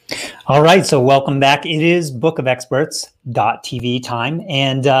All right, so welcome back. It is bookofexperts.tv time,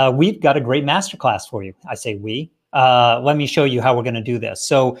 and we've got a great masterclass for you. I say we. Let me show you how we're going to do this.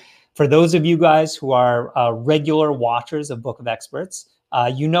 So for those of you guys who are regular watchers of Book of Experts,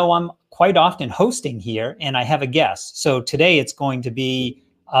 you know I'm quite often hosting here, and I have a guest. So today it's going to be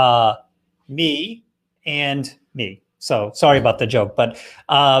me and me. So sorry about the joke, but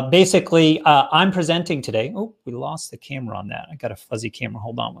basically I'm presenting today. Oh, we lost the camera on that. I got a fuzzy camera.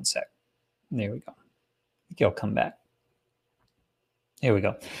 Hold on one sec. There we go. I think it'll come back. There we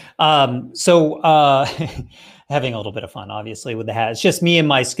go. Having a little bit of fun, obviously, with the hat. It's just me and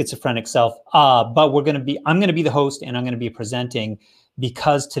my schizophrenic self. But I'm going to be the host, and I'm going to be presenting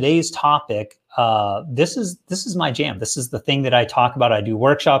because today's topic, this is my jam. This is the thing that I talk about. I do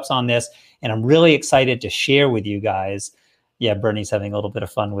workshops on this, and I'm really excited to share with you guys. Yeah, Bernie's having a little bit of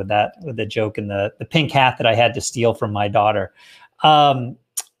fun with that, with the joke and the pink hat that I had to steal from my daughter.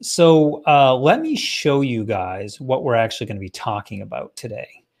 So let me show you guys what we're actually going to be talking about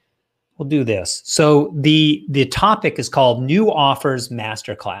today. We'll do this. So the topic is called New Offers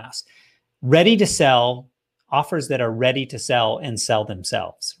Masterclass. Ready to sell, offers that are ready to sell and sell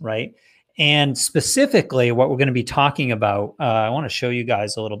themselves, right? And specifically what we're going to be talking about, I want to show you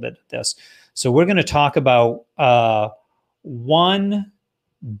guys a little bit of this. So we're going to talk about one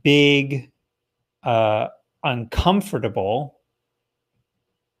big uncomfortable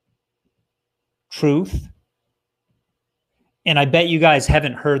truth. And I bet you guys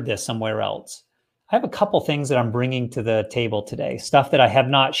haven't heard this somewhere else. I have a couple things that I'm bringing to the table today, stuff that I have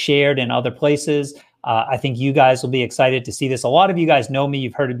not shared in other places. I think you guys will be excited to see this. A lot of you guys know me.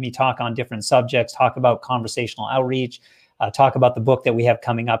 You've heard me talk on different subjects, talk about conversational outreach, talk about the book that we have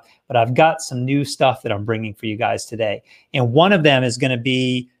coming up. But I've got some new stuff that I'm bringing for you guys today. And one of them is going to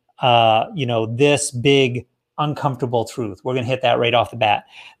be, this big uncomfortable truth. We're going to hit that right off the bat.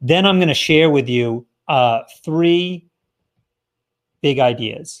 Then I'm going to share with you 3 big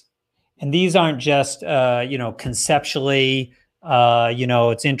ideas. And these aren't just, conceptually,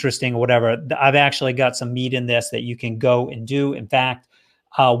 it's interesting or whatever. I've actually got some meat in this that you can go and do. In fact,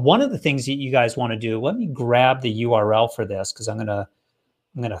 one of the things that you guys want to do, let me grab the URL for this because I'm going to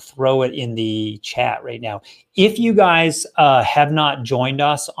throw it in the chat right now. If you guys have not joined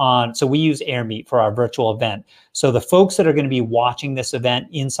us on, so we use AirMeet for our virtual event. So the folks that are going to be watching this event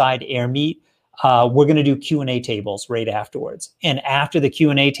inside AirMeet, we're going to do Q&A tables right afterwards. And after the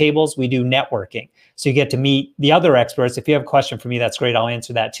Q&A tables, we do networking. So you get to meet the other experts. If you have a question for me, that's great. I'll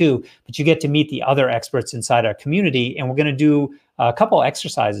answer that too. But you get to meet the other experts inside our community. And we're going to do a couple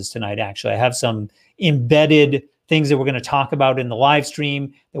exercises tonight, actually. I have some embedded things that we're going to talk about in the live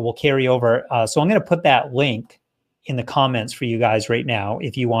stream that will carry over. So I'm going to put that link in the comments for you guys right now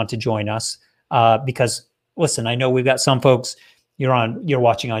if you want to join us. Because listen, I know we've got some folks, you're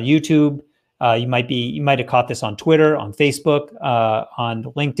watching on YouTube. You might have caught this on Twitter, on Facebook, on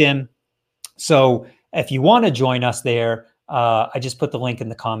LinkedIn. So if you want to join us there, I just put the link in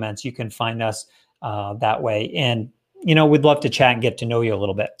the comments. You can find us that way. And, we'd love to chat and get to know you a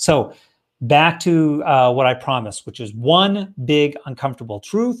little bit. So back to what I promised, which is 1 big uncomfortable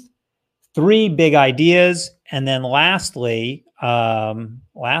truth, 3 big ideas, and then lastly, I'm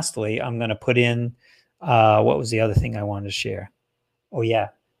going to put in what was the other thing I wanted to share? Oh yeah,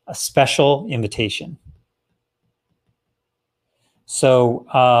 a special invitation.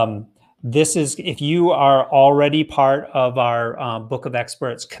 So this is, if you are already part of our Book of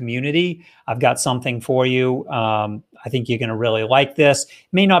Experts community, I've got something for you. I think you're going to really like this. It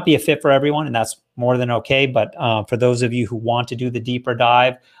may not be a fit for everyone, and that's more than okay. But for those of you who want to do the deeper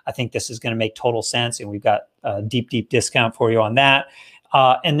dive, I think this is going to make total sense. And we've got a deep discount for you on that.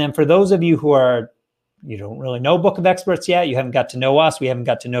 And then for those of you who you don't really know Book of Experts yet, you haven't got to know us, we haven't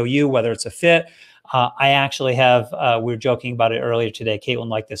got to know you, whether it's a fit. I actually have, we were joking about it earlier today. Caitlin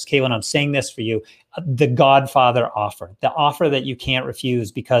liked this. Caitlin, I'm saying this for you, the Godfather offer, the offer that you can't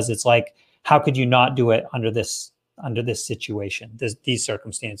refuse, because it's like, how could you not do it under this situation, these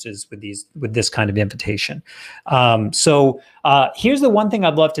circumstances, with this kind of invitation? So here's the one thing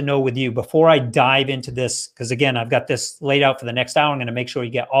I'd love to know with you before I dive into this, because again, I've got this laid out for the next hour. I'm going to make sure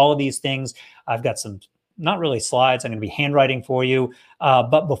you get all of these things. I've got some, not really slides, I'm going to be handwriting for you.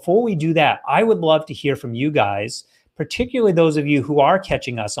 But before we do that, I would love to hear from you guys, particularly those of you who are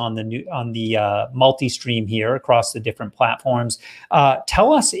catching us on the multi-stream here across the different platforms.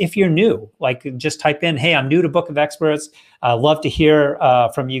 Tell us if you're new. Like, just type in, hey, I'm new to Book of Experts. I'd love to hear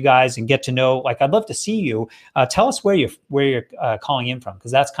from you guys and get to know. Like, I'd love to see you. Tell us where you're calling in from,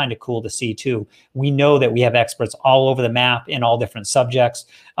 because that's kind of cool to see too. We know that we have experts all over the map in all different subjects.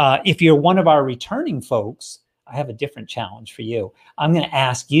 If you're one of our returning folks, I have a different challenge for you. I'm going to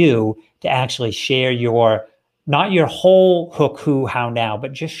ask you to actually share your, not your whole hook, who, how, now,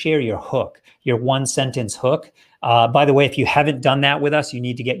 but just share your hook, your one sentence hook. By the way, if you haven't done that with us, you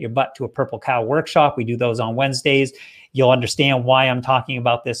need to get your butt to a Purple Cow workshop. We do those on Wednesdays. You'll understand why I'm talking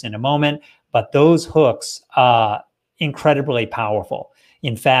about this in a moment, but those hooks are incredibly powerful.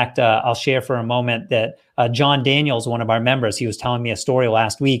 In fact, I'll share for a moment that John Daniels, one of our members, he was telling me a story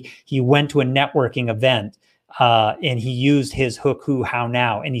last week. He went to a networking event and he used his hook, who, how,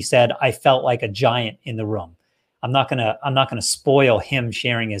 now, and he said, I felt like a giant in the room. I'm not gonna spoil him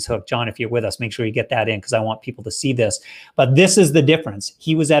sharing his hook. John, if you're with us, make sure you get that in because I want people to see this. But this is the difference.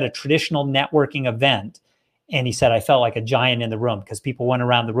 He was at a traditional networking event and he said, I felt like a giant in the room because people went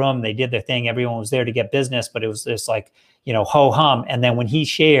around the room, they did their thing, everyone was there to get business, but it was just like, you know, ho hum. And then when he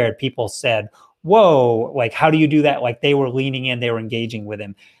shared, people said, whoa, like, how do you do that? Like they were leaning in, they were engaging with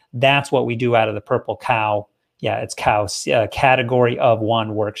him. That's what we do out of the Purple Cow. Yeah, it's Cow category of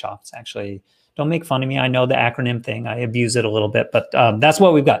one workshops. Actually, don't make fun of me. I know the acronym thing. I abuse it a little bit, but that's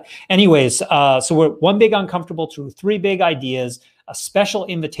what we've got. Anyways, so we're one big uncomfortable through three big ideas, a special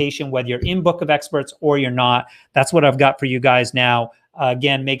invitation, whether you're in Book of Experts or you're not. That's what I've got for you guys now.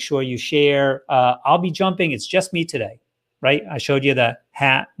 Again, make sure you share. I'll be jumping. It's just me today, right? I showed you the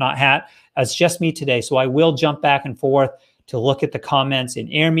hat, not hat. It's just me today. So I will jump back and forth to look at the comments in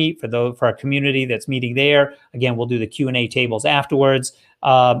AirMeet for our community that's meeting there. Again, we'll do the Q&A tables afterwards.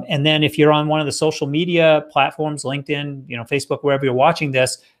 And then if you're on one of the social media platforms, LinkedIn, you know, Facebook, wherever you're watching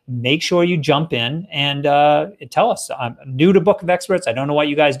this, make sure you jump in and tell us. I'm new to Book of Experts. I don't know what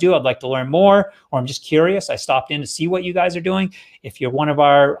you guys do. I'd like to learn more, or I'm just curious. I stopped in to see what you guys are doing. If you're one of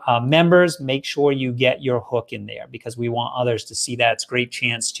our members, make sure you get your hook in there because we want others to see that. It's a great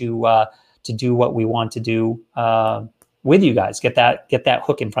chance to do what we want to do with you guys. Get that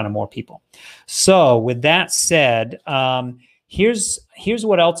hook in front of more people. So with that said, here's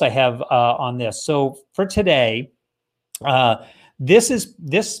what else I have on this. So for today,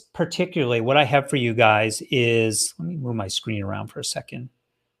 this particularly, what I have for you guys is, let me move my screen around for a second.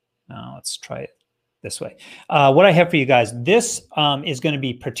 Let's try it this way. What I have for you guys, this is going to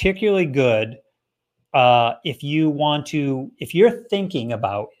be particularly good if you're thinking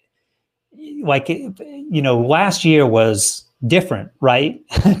about, like, you know, last year was different, right?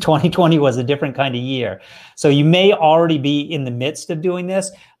 2020 was a different kind of year. So you may already be in the midst of doing this,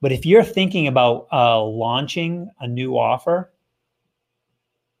 but if you're thinking about launching a new offer,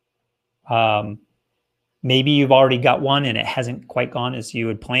 maybe you've already got one and it hasn't quite gone as you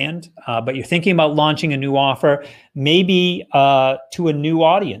had planned, but you're thinking about launching a new offer, maybe to a new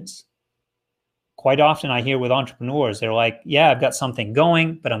audience. Quite often I hear with entrepreneurs, they're like, yeah, I've got something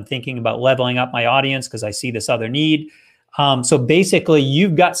going, but I'm thinking about leveling up my audience because I see this other need. So basically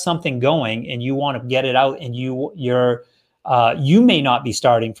you've got something going and you want to get it out, and you may not be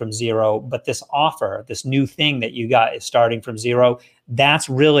starting from zero, but this offer, this new thing that you got is starting from zero. That's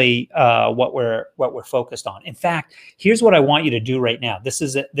really what we're focused on. In fact, here's what I want you to do right now. This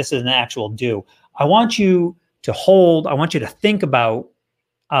is an actual do. I want you to think about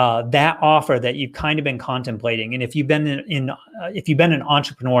that offer that you've kind of been contemplating. And if you've been an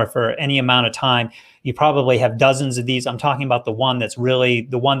entrepreneur for any amount of time, you probably have dozens of these. I'm talking about the one that's really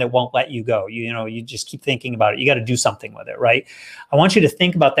the one that won't let you go. You just keep thinking about it. You got to do something with it, right? I want you to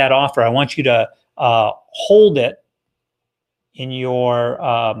think about that offer. I want you to hold it in your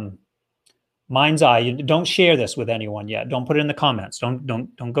mind's eye. You don't share this with anyone yet. Don't put it in the comments.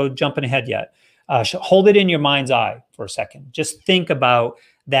 Don't go jumping ahead yet. Hold it in your mind's eye for a second. Just think about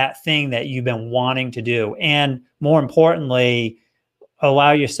that thing that you've been wanting to do. And more importantly,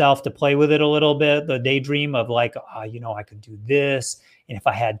 allow yourself to play with it a little bit. The daydream of like, I could do this. And if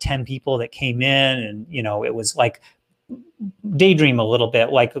I had 10 people that came in and, it was like, daydream a little bit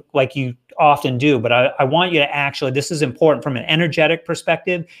like you often do. But I want you to actually, this is important from an energetic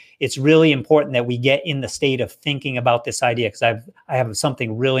perspective. It's really important that we get in the state of thinking about this idea, because I have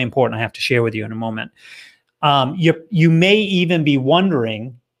something really important I have to share with you in a moment. You may even be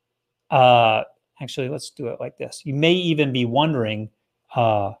wondering, actually, let's do it like this. You may even be wondering,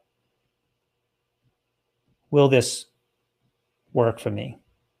 will this work for me?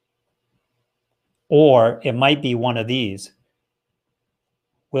 Or it might be one of these.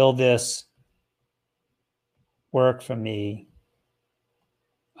 Will this work for me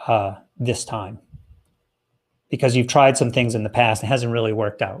this time? Because you've tried some things in the past and it hasn't really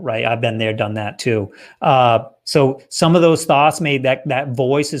worked out, right? I've been there, done that too. So some of those thoughts made that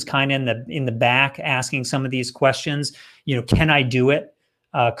voice is kind of in the back asking some of these questions. Can I do it?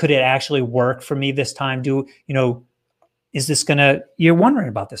 Could it actually work for me this time? is this gonna, you're wondering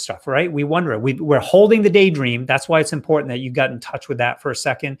about this stuff, right? We wonder it. We're holding the daydream. That's why it's important that you got in touch with that for a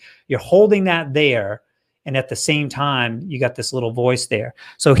second. You're holding that there. And at the same time, you got this little voice there.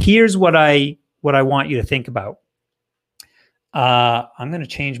 So here's what I want you to think about. I'm going to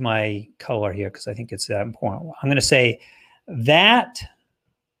change my color here because I think it's important. I'm going to say that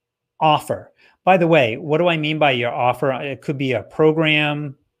offer. By the way, what do I mean by your offer? It could be a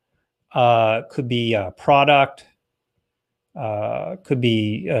program, could be a product, could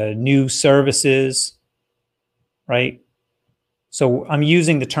be new services, right? So I'm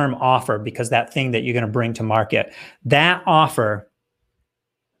using the term offer because that thing that you're going to bring to market, that offer,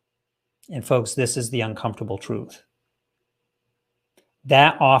 and folks, this is the uncomfortable truth.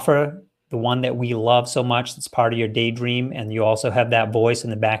 That offer, the one that we love so much, that's part of your daydream, and you also have that voice in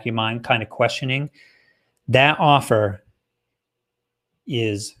the back of your mind kind of questioning, that offer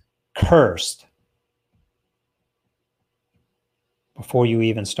is cursed before you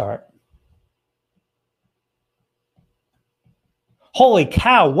even start. Holy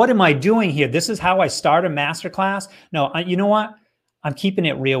cow, what am I doing here? This is how I start a masterclass? No, you know what? I'm keeping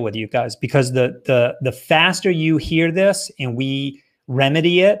it real with you guys, because the faster you hear this and we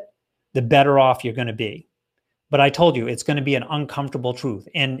remedy it, the better off you're going to be. But I told you, it's going to be an uncomfortable truth.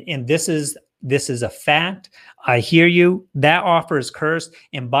 And this is a fact. I hear you. That offer is cursed.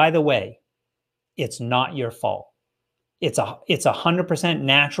 And by the way, it's not your fault. It's 100%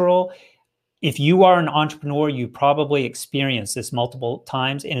 natural. If you are an entrepreneur, you probably experienced this multiple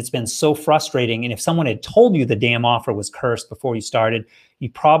times, and it's been so frustrating. And if someone had told you the damn offer was cursed before you started,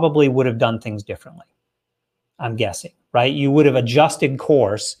 you probably would have done things differently. I'm guessing, right? You would have adjusted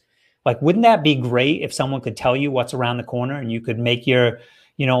course. Like, wouldn't that be great if someone could tell you what's around the corner and you could make your,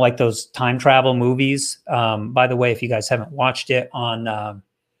 you know, like those time travel movies. By the way, if you guys haven't watched it on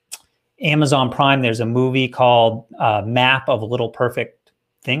Amazon Prime, there's a movie called Map of Little Perfect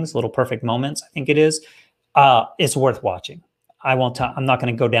Things, Little Perfect Moments, I think it is. It's worth watching. I'm not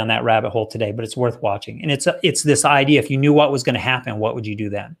going to go down that rabbit hole today, but it's worth watching. And it's this idea: if you knew what was going to happen, what would you do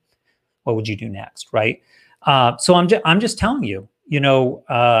then? What would you do next, right? So I'm just telling you, you know,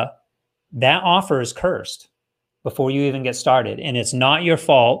 that offer is cursed before you even get started, and it's not your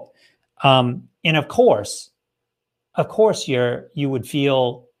fault. And of course, you would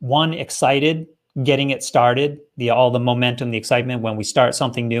feel, one, excited getting it started, all the momentum, the excitement when we start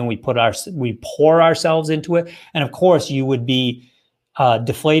something new and we pour ourselves into it. And of course, you would be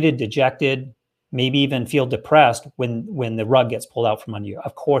deflated, dejected, maybe even feel depressed when the rug gets pulled out from under you.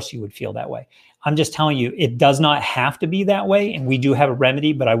 Of course, you would feel that way. I'm just telling you, it does not have to be that way, and we do have a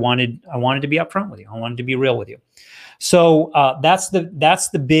remedy. But I wanted to be upfront with you. I wanted to be real with you. So that's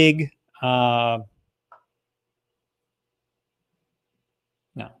the big. No,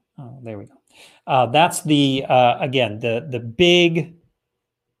 oh, there we go. That's the again the big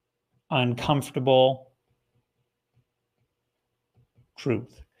uncomfortable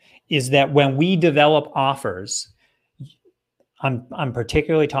truth is that when we develop offers, I'm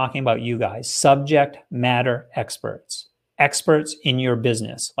particularly talking about you guys, subject matter experts in your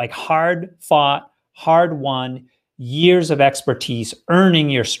business, like hard fought, hard won, years of expertise, earning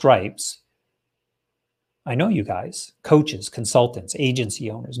your stripes. I know you guys, coaches, consultants,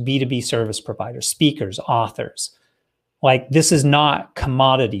 agency owners, B2B service providers, speakers, authors. Like, this is not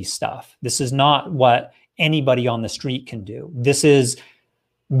commodity stuff. This is not what anybody on the street can do. This is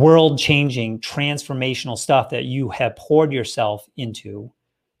world-changing, transformational stuff that you have poured yourself into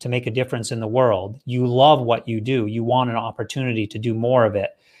to make a difference in the world. You love what you do. You want an opportunity to do more of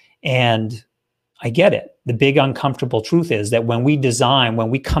it. And I get it. The big uncomfortable truth is that when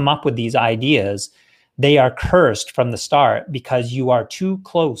we come up with these ideas, they are cursed from the start because you are too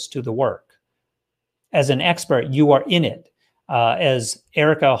close to the work. As an expert, you are in it. As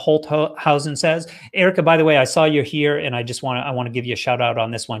Erica Holthausen says, Erica, by the way, I saw you're here, and I want to give you a shout out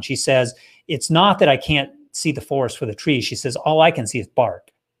on this one. She says, it's not that I can't see the forest for the trees. She says, all I can see is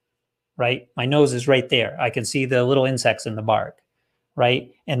bark, right? My nose is right there. I can see the little insects in the bark,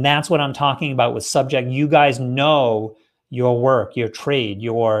 right? And that's what I'm talking about with subject. You guys know your work, your trade,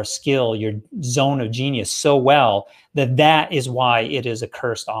 your skill, your zone of genius so well that is why it is a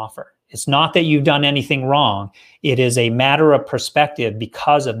cursed offer. It's not that you've done anything wrong. It is a matter of perspective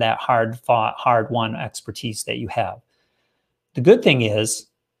because of that hard-fought, hard-won expertise that you have. The good thing is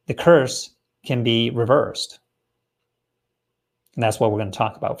the curse can be reversed. And that's what we're going to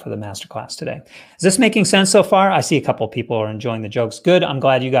talk about for the masterclass today. Is this making sense so far? I see a couple of people are enjoying the jokes. Good. I'm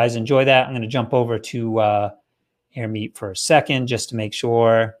glad you guys enjoy that. I'm going to jump over to Air Meet for a second just to make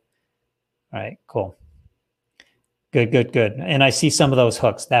sure. All right, cool. Good, good, good. And I see some of those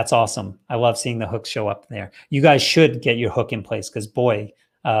hooks. That's awesome. I love seeing the hooks show up there. You guys should get your hook in place because, boy,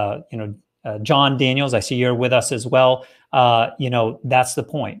 John Daniels, I see you're with us as well. That's the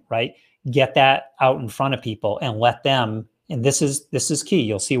point, right? Get that out in front of people and let them. And this is key.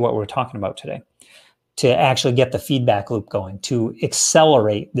 You'll see what we're talking about today, to actually get the feedback loop going, to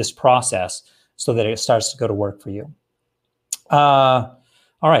accelerate this process so that it starts to go to work for you. All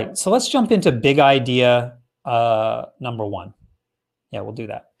right, so let's jump into big idea number one. Yeah, we'll do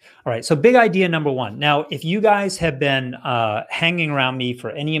that. All right, so big idea number one. Now, if you guys have been hanging around me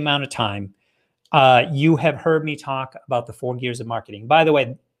for any amount of time, you have heard me talk about the 4 gears of marketing. By the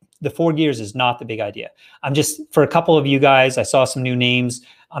way, the 4 gears is not the big idea. I'm just, for a couple of you guys, I saw some new names.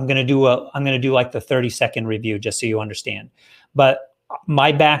 I'm gonna do like the 30-second review just so you understand. But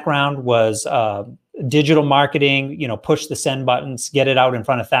my background was digital marketing, push the send buttons, get it out in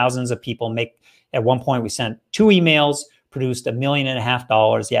front of thousands of people. At one point we sent 2 emails, produced $1.5 million.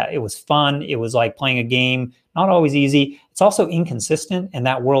 Yeah, it was fun. It was like playing a game, not always easy. It's also inconsistent, and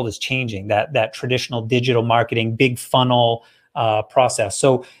that world is changing, that traditional digital marketing, big funnel process.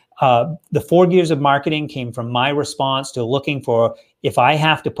 So the 4 gears of marketing came from my response to looking for, if I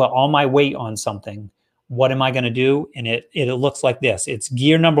have to put all my weight on something, what am I going to do? And it looks like this. It's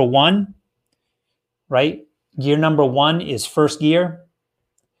gear number 1, right? Gear number 1 is first gear.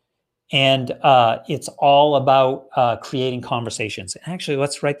 And it's all about creating conversations. And actually,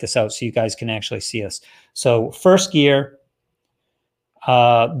 let's write this out so you guys can actually see us. So first gear,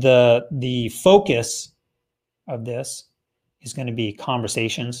 the focus of this is going to be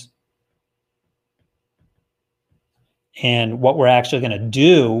conversations. And what we're actually going to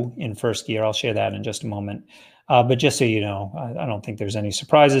do in first gear, I'll share that in just a moment. But just so you know, I don't think there's any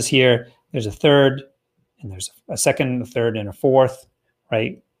surprises here. There's a third, and there's a second, a third, and a fourth,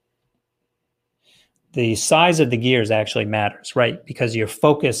 right? The size of the gears actually matters, right? Because your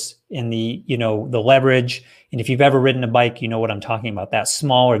focus in the leverage, and if you've ever ridden a bike, you know what I'm talking about. That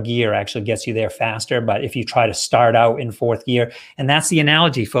smaller gear actually gets you there faster. But if you try to start out in 4th gear, and that's the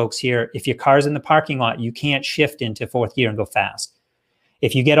analogy, folks, here, if your car's in the parking lot, you can't shift into 4th gear and go fast.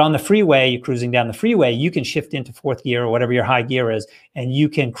 If you get on the freeway, you're cruising down the freeway, you can shift into 4th gear or whatever your high gear is, and you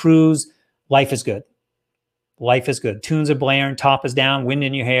can cruise. Life is good. Life is good. Tunes are blaring, top is down, wind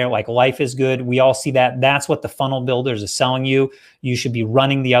in your hair, like life is good. We all see that. That's what the funnel builders are selling you. You should be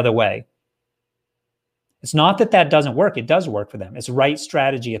running the other way. It's not that doesn't work. It does work for them. It's right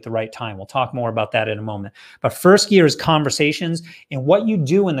strategy at the right time. We'll talk more about that in a moment. But first gear is conversations. And what you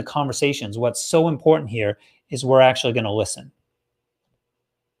do in the conversations, what's so important here is we're actually going to listen.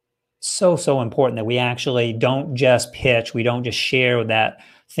 So important that we actually don't just pitch. We don't just share that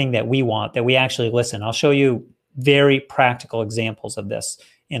thing that we want, that we actually listen. I'll show you very practical examples of this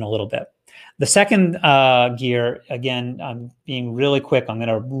in a little bit. The second gear, again, I'm being really quick. I'm going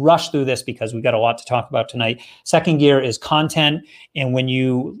to rush through this because we've got a lot to talk about tonight. Second gear is content. And when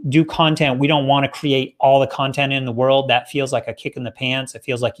you do content, we don't want to create all the content in the world. That feels like a kick in the pants. It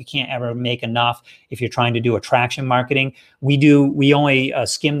feels like you can't ever make enough if you're trying to do attraction marketing. We only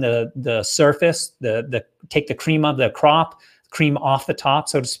skim the surface, take the cream of the crop, cream off the top,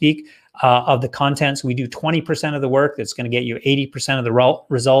 so to speak, of the contents. We do 20% of the work that's going to get you 80% of the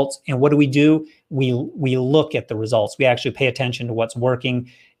results. And what do? We look at the results. We actually pay attention to what's working.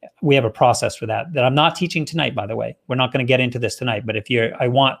 We have a process for that I'm not teaching tonight, by the way. We're not going to get into this tonight, but I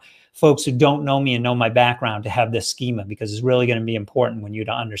want folks who don't know me and know my background to have this schema, because it's really going to be important when you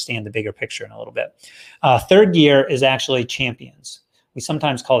to understand the bigger picture in a little bit. Third gear is actually champions. We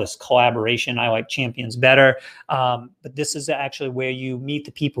sometimes call this collaboration. I like champions better. But this is actually where you meet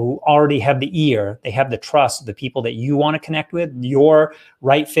the people who already have the ear. They have the trust of the people that you want to connect with, your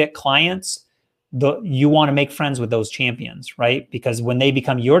right fit clients. You want to make friends with those champions, right? Because when they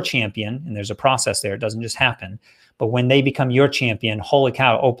become your champion, and there's a process there, it doesn't just happen. But when they become your champion, holy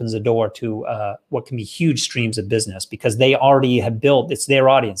cow, it opens the door to what can be huge streams of business, because they already have built, it's their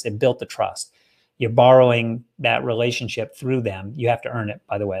audience. They've built the trust. You're borrowing that relationship through them. You have to earn it,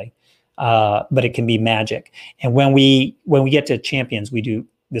 by the way, but it can be magic. And when we get to champions,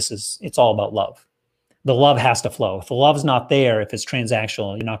 it's all about love. The love has to flow. If the love's not there, if it's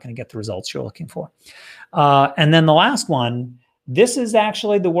transactional, you're not going to get the results you're looking for. And then the last one, this is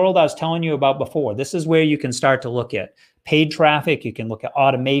actually the world I was telling you about before. This is where you can start to look at paid traffic. You can look at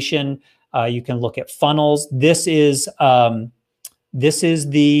automation. You can look at funnels. This is the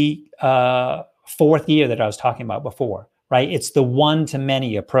 4th gear that I was talking about before, right? It's the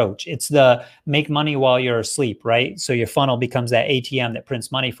one-to-many approach. It's the make money while you're asleep, right? So your funnel becomes that ATM that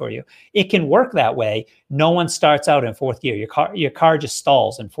prints money for you. It can work that way. No one starts out in 4th gear. Your car just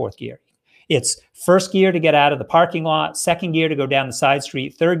stalls in 4th gear. It's first gear to get out of the parking lot, second gear to go down the side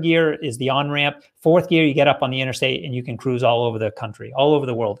street, third gear is the on-ramp, fourth gear you get up on the interstate and you can cruise all over the country, all over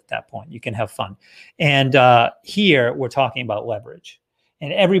the world at that point. You can have fun. And here we're talking about leverage.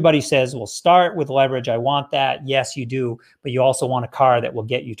 And everybody says, well, start with leverage. I want that. Yes, you do. But you also want a car that will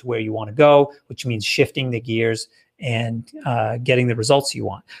get you to where you want to go, which means shifting the gears and getting the results you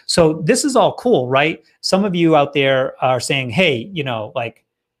want. So this is all cool, right? Some of you out there are saying, hey, you know, like,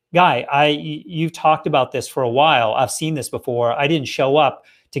 Guy, you've talked about this for a while. I've seen this before. I didn't show up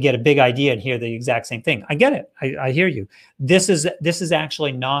to get a big idea and hear the exact same thing. I get it. I hear you. This is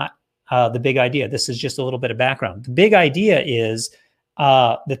actually not the big idea. This is just a little bit of background. The big idea is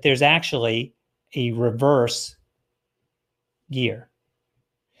that there's actually a reverse gear.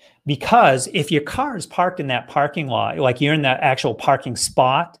 Because if your car is parked in that parking lot, like you're in that actual parking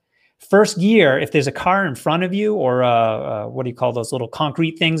spot, first gear, if there's a car in front of you or what do you call those little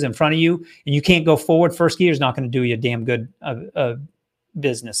concrete things in front of you, and you can't go forward, first gear is not going to do you a damn good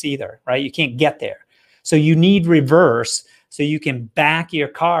business either, right? You can't get there. So you need reverse so you can back your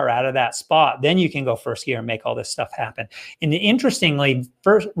car out of that spot. Then you can go first gear and make all this stuff happen. And interestingly,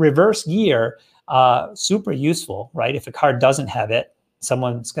 reverse gear, super useful, right? If a car doesn't have it,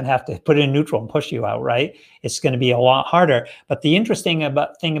 someone's going to have to put it in neutral and push you out, right? It's going to be a lot harder. But the interesting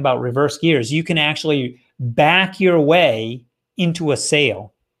thing about reverse gears, you can actually back your way into a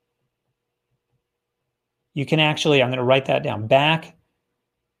sale. You can actually, I'm going to write that down, back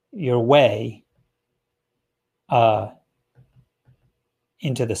your way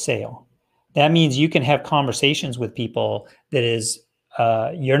into the sale. That means you can have conversations with people that is,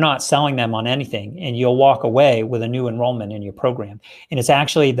 you're not selling them on anything, and you'll walk away with a new enrollment in your program. And it's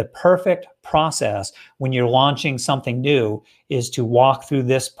actually the perfect process when you're launching something new, is to walk through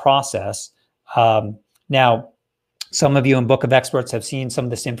this process. Now, some of you in Book of Experts have seen some of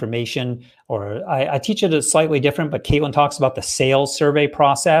this information, or I teach it slightly different, but Caitlin talks about the sales survey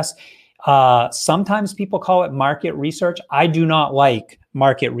process. Sometimes people call it market research. I do not like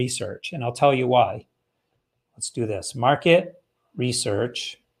market research, and I'll tell you why. Let's do this. Market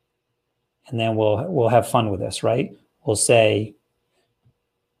research, and then we'll have fun with this, right? We'll say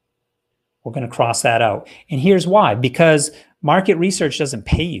we're going to cross that out. And here's why: because market research doesn't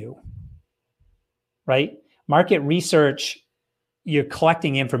pay you, right? Market research, you're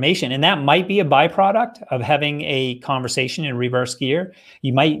collecting information, and that might be a byproduct of having a conversation in reverse gear.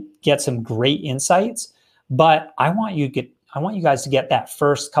 You might get some great insights, but I want you guys to get that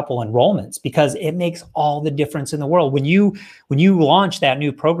first couple enrollments, because it makes all the difference in the world. When you launch that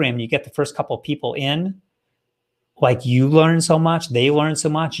new program, you get the first couple of people in, like, you learn so much, they learn so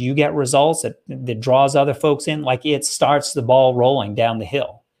much, you get results that draws other folks in, like it starts the ball rolling down the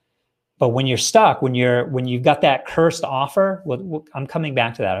hill. But when you're stuck, when you've got that cursed offer, I'm coming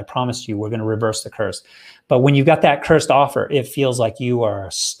back to that. I promised you we're going to reverse the curse. But when you've got that cursed offer, it feels like you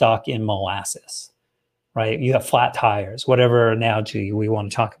are stuck in molasses, right? You have flat tires, whatever analogy we want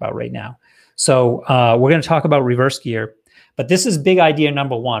to talk about right now. So we're going to talk about reverse gear. But this is big idea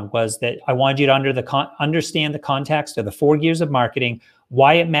number one, was that I wanted you to understand the context of the 4 gears of marketing,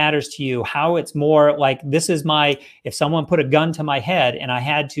 why it matters to you, how it's more like, this is if someone put a gun to my head and I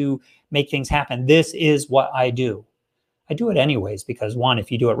had to make things happen, this is what I do. I do it anyways, because one, if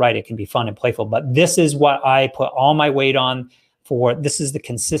you do it right, it can be fun and playful, but this is what I put all my weight on for. This is the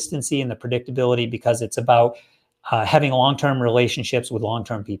consistency and the predictability, because it's about having long-term relationships with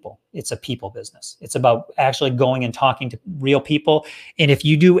long-term people. It's a people business. It's about actually going and talking to real people. And if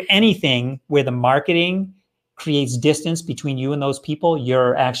you do anything where the marketing creates distance between you and those people,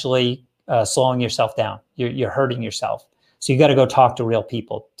 you're actually slowing yourself down. You're hurting yourself. So you got to go talk to real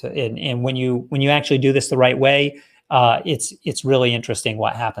people. And when you actually do this the right way, it's really interesting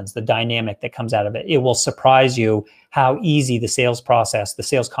what happens, the dynamic that comes out of it. It will surprise you how easy the sales process, the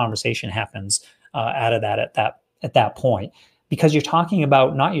sales conversation happens out of that at that point, because you're talking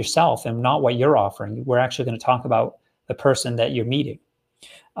about not yourself and not what you're offering. We're actually going to talk about the person that you're meeting.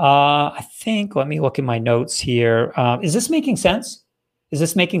 I think, let me look at my notes here. Is this making sense? Is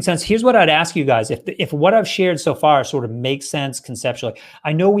this making sense? Here's what I'd ask you guys. If what I've shared so far sort of makes sense conceptually,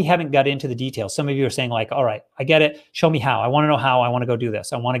 I know we haven't got into the details. Some of you are saying like, all right, I get it. Show me how. I want to know how. I want to go do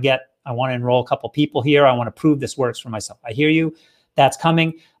this. I want to enroll a couple people here. I want to prove this works for myself. I hear you. That's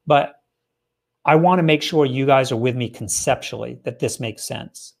coming. But I want to make sure you guys are with me conceptually, that this makes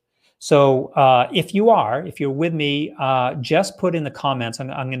sense. So if you're with me, just put in the comments. I'm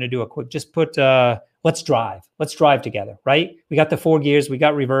going to do a quick, just put, let's drive. Let's drive together, right? We got the 4 gears, we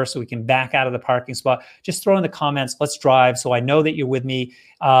got reverse, so we can back out of the parking spot. Just throw in the comments, let's drive, so I know that you're with me.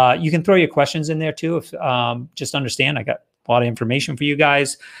 You can throw your questions in there too. If just understand, a lot of information for you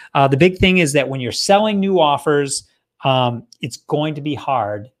guys. The big thing is that when you're selling new offers, it's going to be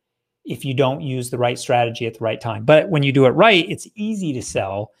hard if you don't use the right strategy at the right time. But when you do it right, it's easy to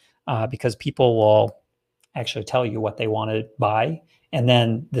sell because people will actually tell you what they want to buy. And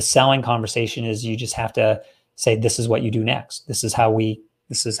then the selling conversation is you just have to say, this is what you do next. This is how we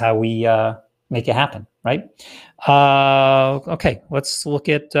make it happen, right? Okay, let's look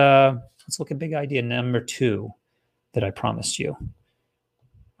at big idea number 2 that I promised you.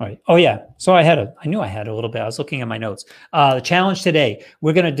 All right. Oh yeah. So I knew I had a little bit. I was looking at my notes. The challenge today,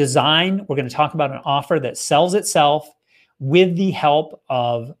 we're going to talk about an offer that sells itself with the help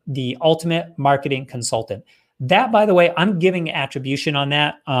of the ultimate marketing consultant. That, by the way, I'm giving attribution on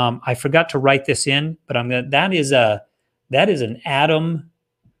that. I forgot to write this in, but that is an Adam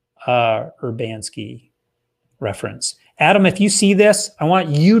Urbanski reference. Adam, if you see this, I want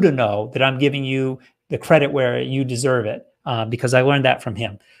you to know that I'm giving you the credit where you deserve it. Because I learned that from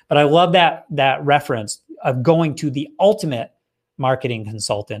him. But I love that reference of going to the ultimate marketing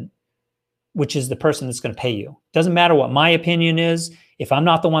consultant, which is the person that's going to pay you. Doesn't matter what my opinion is. If I'm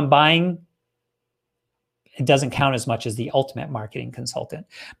not the one buying, it doesn't count as much as the ultimate marketing consultant.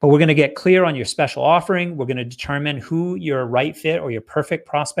 But we're going to get clear on your special offering. We're going to determine who your right fit or your perfect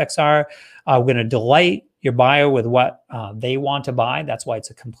prospects are. We're going to delight your buyer with what they want to buy. That's why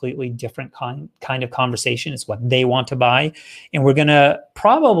it's a completely different kind of conversation. It's what they want to buy. And we're going to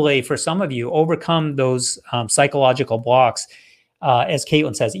probably, for some of you, overcome those psychological blocks, as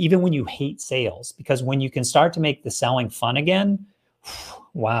Caitlin says, even when you hate sales, because when you can start to make the selling fun again,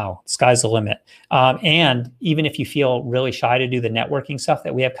 wow, sky's the limit. And even if you feel really shy to do the networking stuff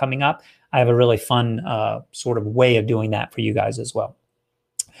that we have coming up, I have a really fun sort of way of doing that for you guys as well.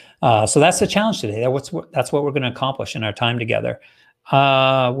 So that's the challenge today. That's what we're going to accomplish in our time together.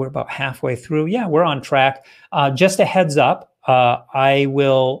 We're about halfway through. Yeah, we're on track. Just a heads up, I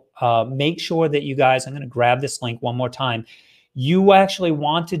will make sure that you guys, I'm going to grab this link one more time. You actually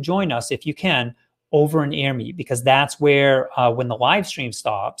want to join us, if you can, over in AirMeet, because that's where when the live stream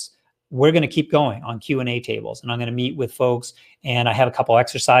stops, we're going to keep going on Q&A tables. And I'm going to meet with folks. And I have a couple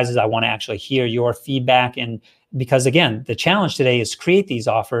exercises. I want to actually hear your feedback. And because again, the challenge today is to create these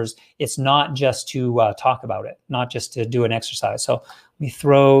offers. It's not just to talk about it, not just to do an exercise. So let me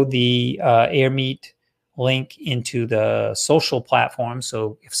throw the AirMeet link into the social platform.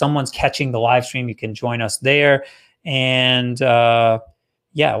 So if someone's catching the live stream, you can join us there. And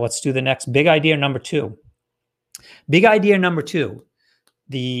yeah, let's do the next big idea number 2. Big idea number 2.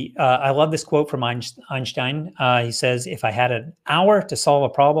 I love this quote from Einstein. He says, if I had an hour to solve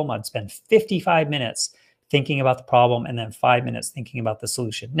a problem, I'd spend 55 minutes thinking about the problem and then 5 minutes thinking about the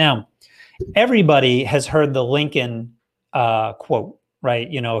solution. Now, everybody has heard the Lincoln quote, right?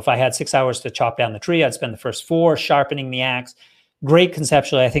 You know, if I had 6 hours to chop down the tree, I'd spend the first 4 sharpening the axe. Great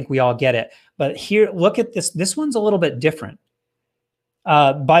conceptually. I think we all get it. But here, look at this. This one's a little bit different.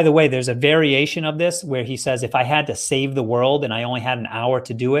 By the way, there's a variation of this where he says, if I had to save the world and I only had an hour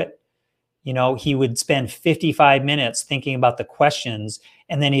to do it, you know, he would spend 55 minutes thinking about the questions,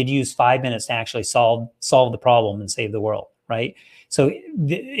 and then he'd use 5 minutes to actually solve the problem and save the world, right? So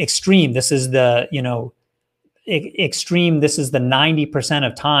the extreme, this is the, you know, extreme, this is the 90%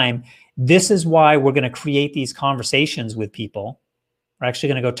 of time. This is why we're going to create these conversations with people. We're actually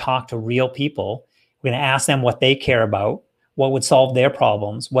going to go talk to real people. We're going to ask them what they care about, what would solve their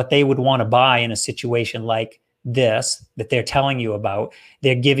problems, what they would want to buy in a situation like this that they're telling you about.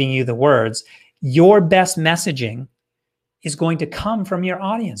 They're giving you the words. Your best messaging is going to come from your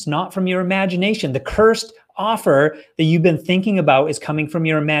audience, not from your imagination. The cursed offer that you've been thinking about is coming from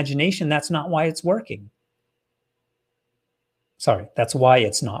your imagination. That's not why it's working. Sorry, that's why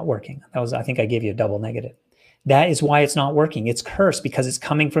it's not working. I think I gave you a double negative. That is why it's not working. It's cursed because it's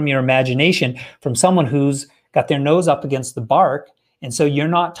coming from your imagination, from someone who's got their nose up against the bark. And so you're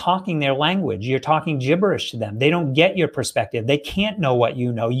not talking their language. You're talking gibberish to them. They don't get your perspective. They can't know what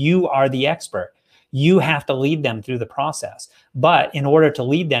you know. You are the expert. You have to lead them through the process. But in order to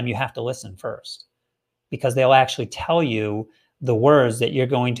lead them, you have to listen first, because they'll actually tell you the words that you're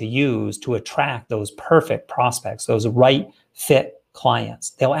going to use to attract those perfect prospects, those right fit clients.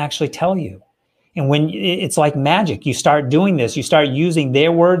 They'll actually tell you. And when it's like magic, you start doing this, you start using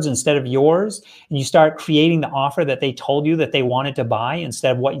their words instead of yours, and you start creating the offer that they told you that they wanted to buy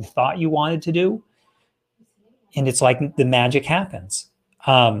instead of what you thought you wanted to do. And it's like the magic happens.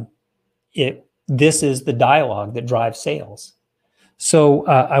 This is the dialogue that drives sales. So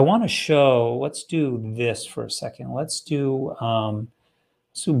I want to show, let's do this for a second. Let's do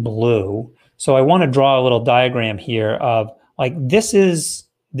blue. So I want to draw a little diagram here of like, this is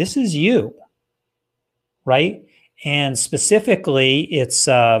you. Right? And specifically, it's,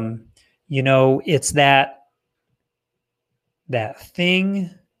 you know, it's that thing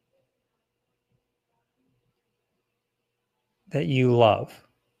that you love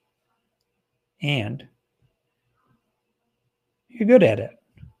and you're good at it.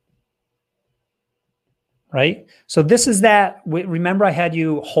 Right? So this is that, remember I had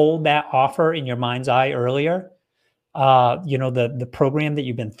you hold that offer in your mind's eye earlier? You know, the program that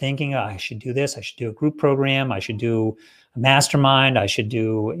you've been thinking, I should do this, I should do a group program, I should do a mastermind, I should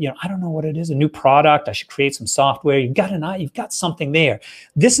do, you know, I don't know what it is, a new product, I should create some software. You've got something there.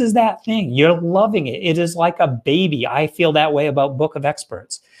 This is that thing. You're loving it. It is like a baby. I feel that way about Book of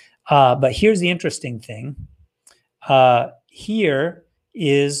Experts. But here's the interesting thing. Here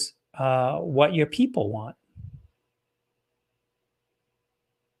is what your people want.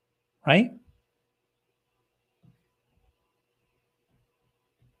 Right?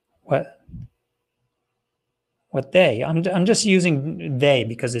 What they? I'm just using they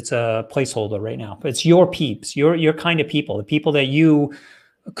because it's a placeholder right now. But it's your peeps, your kind of people, the people that you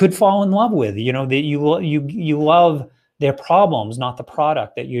could fall in love with. You know, that you love their problems, not the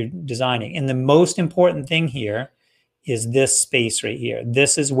product that you're designing. And the most important thing here is this space right here.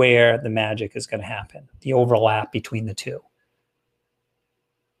 This is where the magic is going to happen. The overlap between the two.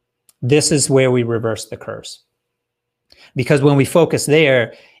 This is where we reverse the curse. Because when we focus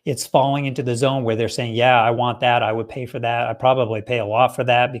there, it's falling into the zone where they're saying, yeah, I want that. I would pay for that. I probably pay a lot for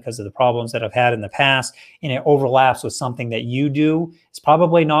that because of the problems that I've had in the past. And it overlaps with something that you do. It's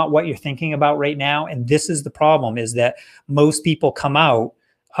probably not what you're thinking about right now. And this is the problem, is that most people come out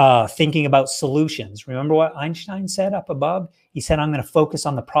thinking about solutions. Remember what Einstein said up above? He said, I'm going to focus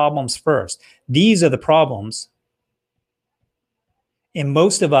on the problems first. These are the problems. And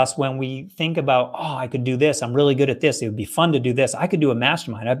most of us, when we think about, oh, I could do this, I'm really good at this, it would be fun to do this, I could do a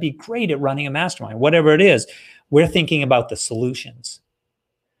mastermind, I'd be great at running a mastermind, whatever it is, we're thinking about the solutions.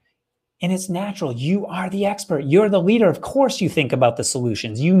 And it's natural. You are the expert. You're the leader. Of course you think about the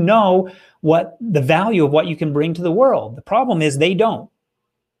solutions. You know what the value of what you can bring to the world. The problem is they don't.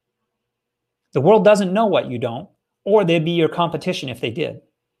 The world doesn't know what you don't, or they'd be your competition if they did.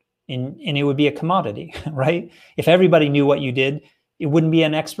 And it would be a commodity, right? If everybody knew what you did, it wouldn't be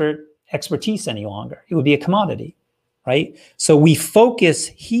an expertise any longer. It would be a commodity, right? So we focus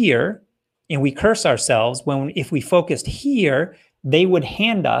here and we curse ourselves if we focused here, they would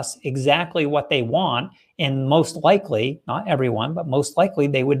hand us exactly what they want. And most likely, not everyone, but most likely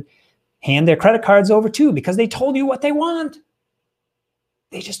they would hand their credit cards over too, because they told you what they want.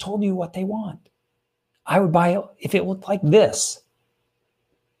 They just told you what they want. I would buy it if it looked like this.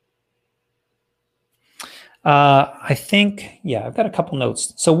 I think, yeah, I've got a couple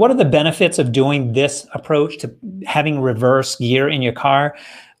notes. So what are the benefits of doing this approach to having reverse gear in your car?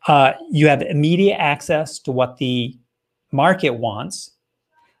 You have immediate access to what the market wants.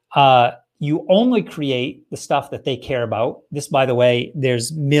 You only create the stuff that they care about. This, by the way,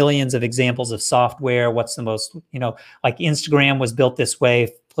 there's millions of examples of software. What's the most, you know, like Instagram was built this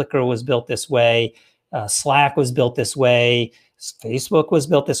way. Flickr was built this way. Slack was built this way. Facebook was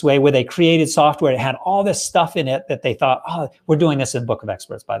built this way, where they created software. It had all this stuff in it that they thought, oh, we're doing this in Book of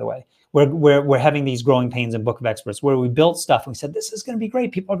Experts, by the way. We're having these growing pains in Book of Experts, where we built stuff and we said, this is going to be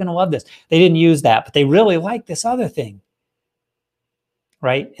great. People are going to love this. They didn't use that, but they really like this other thing,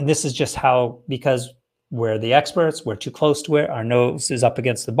 right? And this is just how, because we're the experts, we're too close to it, our nose is up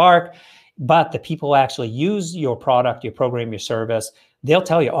against the bark, but the people who actually use your product, your program, your service, they'll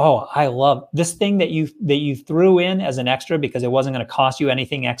tell you, oh, I love this thing that you threw in as an extra because it wasn't going to cost you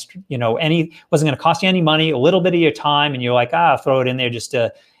anything extra, you know, wasn't going to cost you any money, a little bit of your time, and you're like, I'll throw it in there just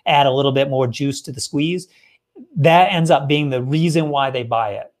to add a little bit more juice to the squeeze. That ends up being the reason why they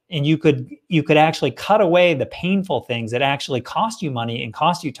buy it. And you could actually cut away the painful things that actually cost you money and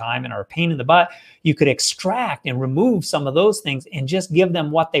cost you time and are a pain in the butt. You could extract and remove some of those things and just give them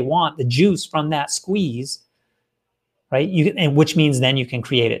what they want, the juice from that squeeze. Right? And which means then you can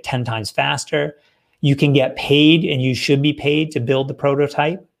create it 10 times faster. You can get paid, and you should be paid to build the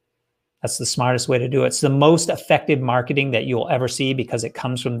prototype. That's the smartest way to do it. It's the most effective marketing that you'll ever see, because it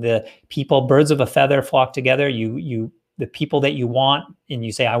comes from the people. Birds of a feather flock together. The people that you want, and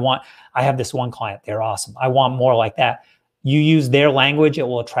you say, I have this one client. They're awesome. I want more like that. You use their language, it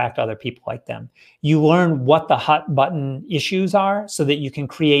will attract other people like them. You learn what the hot button issues are so that you can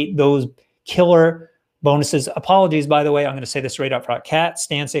create those killer Bonuses. Apologies, by the way. I'm going to say this right up front. Kat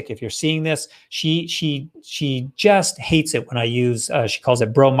Stancic, if you're seeing this, she just hates it when I use. She calls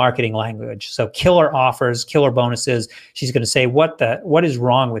it bro marketing language. So killer offers, killer bonuses. She's going to say, what is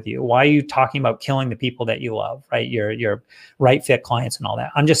wrong with you? Why are you talking about killing the people that you love? Right, your right fit clients and all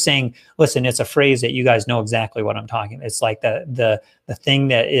that. I'm just saying. Listen, it's a phrase that you guys know exactly what I'm talking about. It's like the thing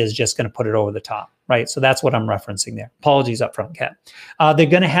that is just going to put it over the top. Right. So that's what I'm referencing there. Apologies up front, Kat. They're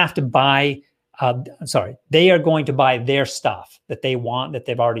going to have to buy. They are going to buy their stuff that they want, that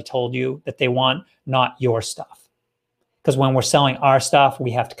they've already told you that they want, not your stuff. Because when we're selling our stuff, we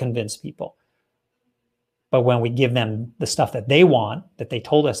have to convince people. But when we give them the stuff that they want, that they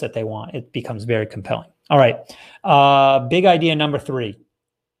told us that they want, it becomes very compelling. All right. Big idea number 3.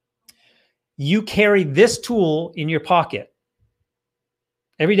 You carry this tool in your pocket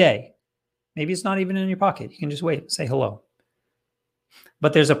every day. Maybe it's not even in your pocket. You can just wait and say hello.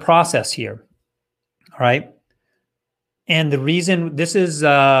 But there's a process here. All right. And the reason this is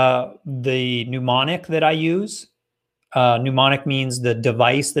the mnemonic that I use. Mnemonic means the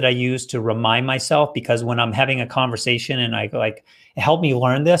device that I use to remind myself, because when I'm having a conversation and I like, it helped me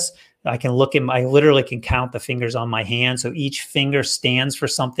learn this. I can look at I literally can count the fingers on my hand. So each finger stands for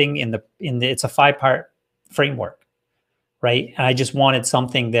something it's a 5-part framework. Right. And I just wanted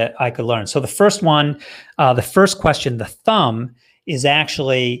something that I could learn. So the first one, the first question, the thumb, is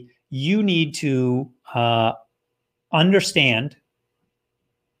actually, you need to understand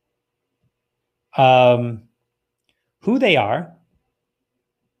who they are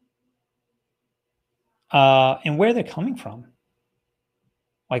and where they're coming from.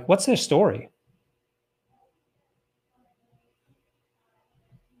 Like, what's their story?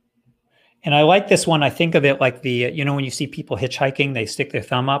 And I like this one. I think of it like when you see people hitchhiking, they stick their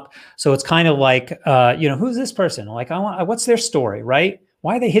thumb up. So it's kind of like, who's this person? Like, what's their story, right?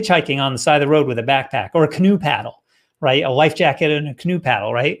 Why are they hitchhiking on the side of the road with a backpack or a canoe paddle, right? A life jacket and a canoe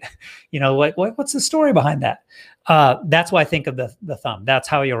paddle, right? What's the story behind that? That's why I think of the thumb. That's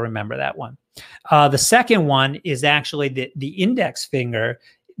how you'll remember that one. The second one is actually the index finger.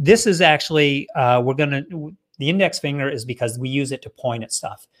 This is actually, the index finger is because we use it to point at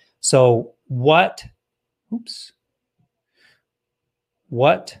stuff. So what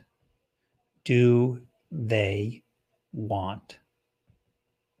do they want?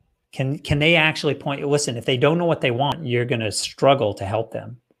 Can they actually point? Listen, if they don't know what they want, you're going to struggle to help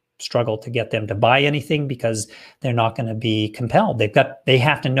them, struggle to get them to buy anything, because they're not going to be compelled. They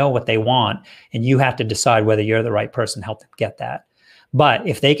have to know what they want, and you have to decide whether you're the right person to help them get that. But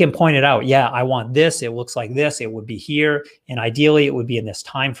if they can point it out, yeah, I want this, it looks like this, it would be here, and ideally it would be in this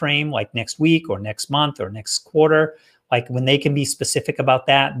time frame, like next week or next month or next quarter. Like, when they can be specific about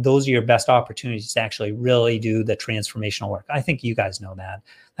that, those are your best opportunities to actually really do the transformational work. I think you guys know that.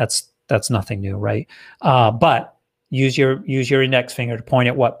 That's nothing new, right? But use your index finger to point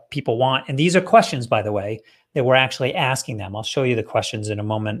at what people want. And these are questions, by the way, that we're actually asking them. I'll show you the questions in a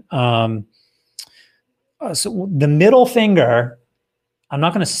moment. So the middle finger, I'm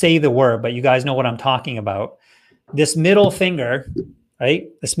not going to say the word, but you guys know what I'm talking about. This middle finger, right?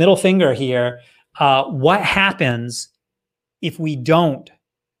 This middle finger here, what happens if we don't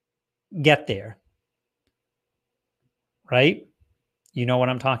get there, right? You know what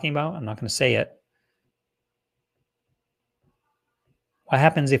I'm talking about? I'm not going to say it. What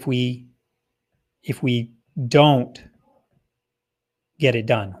happens if we don't get it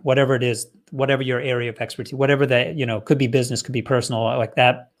done? Whatever it is, whatever your area of expertise, whatever that, could be business, could be personal, like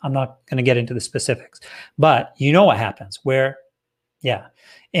that. I'm not going to get into the specifics, but you know what happens yeah.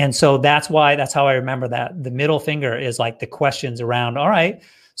 And so that's how I remember that. The middle finger is like the questions around, all right,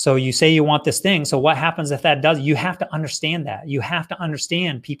 so you say you want this thing. So what happens if that does? You have to understand that. You have to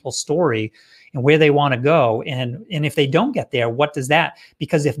understand people's story and where they want to go. And if they don't get there, what does that?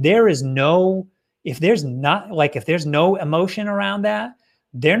 Because if there's no emotion around that,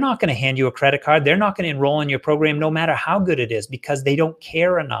 they're not going to hand you a credit card. They're not going to enroll in your program, no matter how good it is, because they don't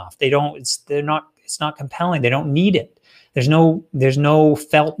care enough. It's not compelling. They don't need it. There's no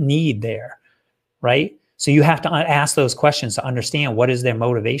felt need there, right? So you have to ask those questions to understand what is their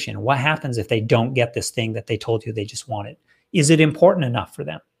motivation. What happens if they don't get this thing that they told you they just wanted? Is it important enough for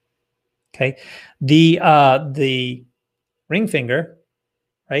them? Okay. The ring finger,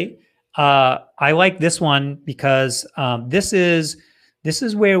 right? I like this one because this is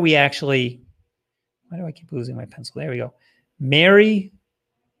where we actually, why do I keep losing my pencil? There we go. Marry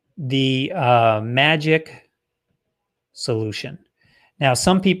the magic solution. Now,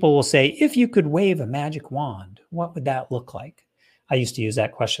 some people will say, if you could wave a magic wand, what would that look like? I used to use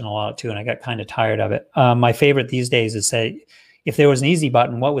that question a lot too, and I got kind of tired of it. My favorite these days is say, if there was an easy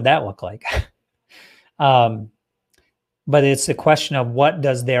button, what would that look like? But it's a question of what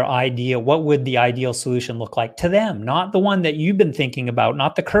would the ideal solution look like to them? Not the one that you've been thinking about,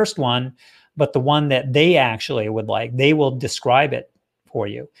 not the cursed one, but the one that they actually would like. They will describe it for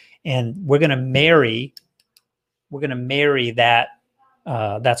you. And we're going to marry that.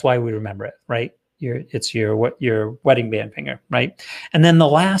 That's why we remember it, right? It's your wedding band finger, right? And then the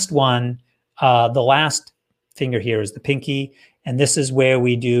last one, the last finger here is the pinky. And this is where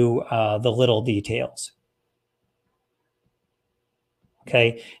we do the little details.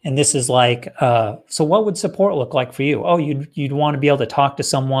 Okay. And this is like, so what would support look like for you? Oh, you'd want to be able to talk to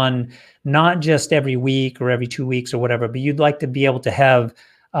someone, not just every week or every 2 weeks or whatever, but you'd like to be able to have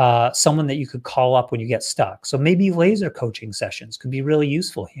someone that you could call up when you get stuck. So maybe laser coaching sessions could be really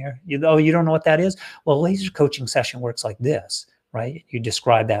useful here. You don't know what that is? Well, a laser coaching session works like this, right? You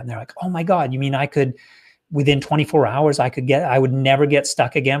describe that and they're like, oh my God, you mean I could, within 24 hours, I would never get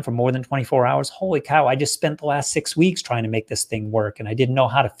stuck again for more than 24 hours. Holy cow. I just spent the last 6 weeks trying to make this thing work and I didn't know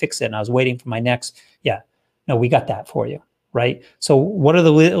how to fix it. And I was waiting for my next, no, we got that for you, right? So what are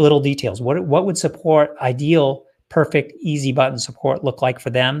the little details? What would support, ideal, perfect, easy button support look like for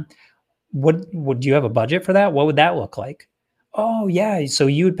them? Would you have a budget for that? What would that look like? Oh yeah. So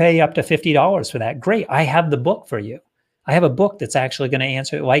you would pay up to $50 for that. Great. I have the book for you. I have a book that's actually going to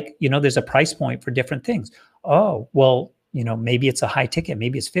answer, like, there's a price point for different things. Oh, well, maybe it's a high ticket.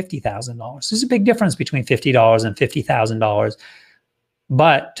 Maybe it's $50,000. There's a big difference between $50 and $50,000.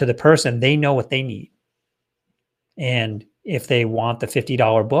 But to the person, they know what they need. And if they want the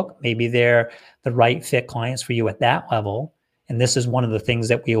 $50 book, maybe they're the right fit clients for you at that level. And this is one of the things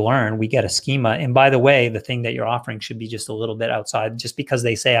that we learn. We get a schema. And by the way, the thing that you're offering should be just a little bit outside. Just because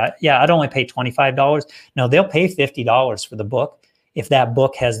they say, I'd only pay $25. No, they'll pay $50 for the book. If that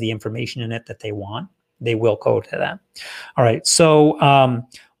book has the information in it that they want, they will go to that. All right. So I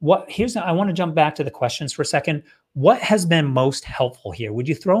want to jump back to the questions for a second. What has been most helpful here? Would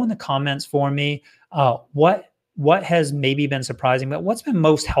you throw in the comments for me? What has maybe been surprising, but what's been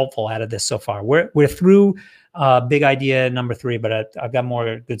most helpful out of this so far? We're through big idea number 3, but I've got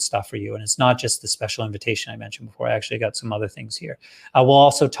more good stuff for you. And it's not just the special invitation I mentioned before. I actually got some other things here. We'll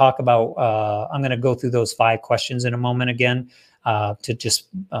also talk about, I'm going to go through those 5 questions in a moment again to just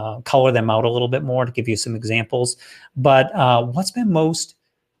color them out a little bit more to give you some examples. But what's been most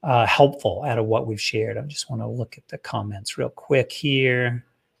helpful out of what we've shared? I just want to look at the comments real quick here.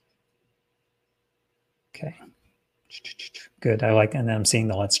 Okay. Good. I like, and then I'm seeing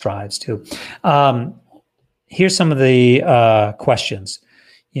the let's drives too. Here's some of the questions.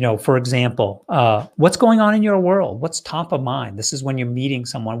 For example, what's going on in your world? What's top of mind? This is when you're meeting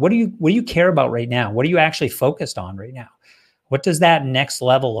someone. What do you care about right now? What are you actually focused on right now? What does that next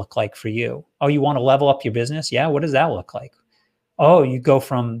level look like for you? Oh, you want to level up your business? Yeah. What does that look like? Oh, you go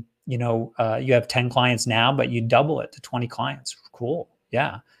from, you have 10 clients now, but you double it to 20 clients. Cool.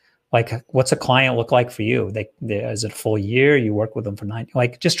 Yeah. Like, what's a client look like for you? Is it a full year? You work with them for 9?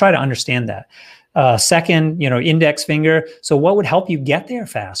 Like, just try to understand that. Second, index finger. So what would help you get there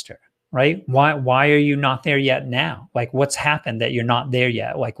faster, right? Why are you not there yet now? Like, what's happened that you're not there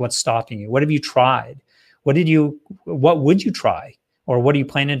yet? Like, what's stopping you? What have you tried? What would you try? Or what are you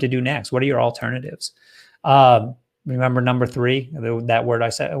planning to do next? What are your alternatives? Remember number 3, that word I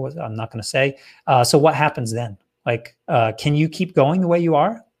said, I'm not going to say. So what happens then? Like, can you keep going the way you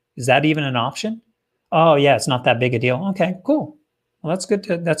are? Is that even an option? Oh yeah, it's not that big a deal. Okay, cool. Well, that's good.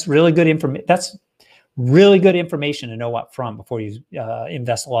 That's really good information. That's really good information to know up front before you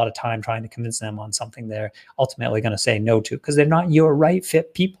invest a lot of time trying to convince them on something they're ultimately going to say no to, because they're not your right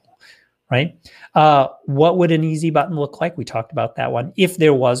fit people, right? What would an easy button look like? We talked about that one. If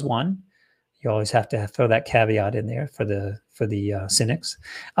there was one, you always have to throw that caveat in there for the cynics.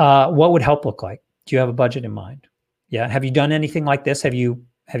 What would help look like? Do you have a budget in mind? Yeah. Have you done anything like this? Have you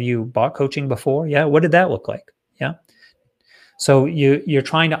bought coaching before? Yeah. What did that look like? Yeah. So you're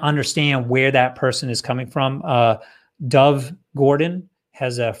trying to understand where that person is coming from. Dove Gordon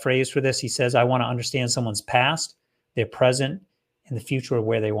has a phrase for this. He says, I want to understand someone's past, their present, and the future of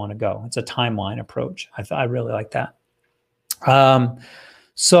where they want to go. It's a timeline approach. I really like that.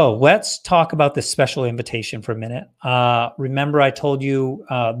 So let's talk about this special invitation for a minute. Remember, I told you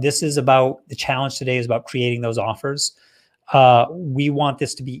this is about, the challenge today is about creating those offers. We want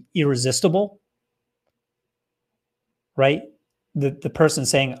this to be irresistible, right? The person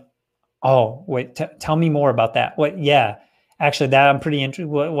saying, oh, wait, tell me more about that. What? Yeah, actually that I'm pretty interested.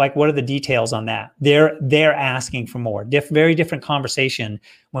 Like, what are the details on that? They're asking for more. Very different conversation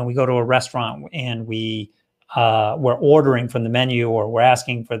when we go to a restaurant and we're ordering from the menu, or we're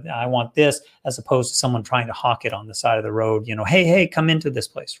asking for, I want this, as opposed to someone trying to hawk it on the side of the road. Hey, come into this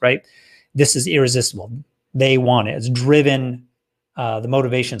place, right? this is irresistible. They want it. It's driven. The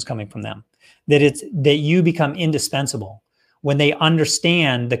motivation is coming from them. That you become indispensable. When they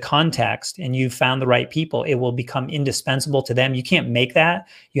understand the context and you've found the right people, it will become indispensable to them. You can't make that.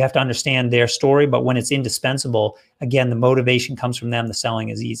 You have to understand their story. But when it's indispensable, again, the motivation comes from them. The selling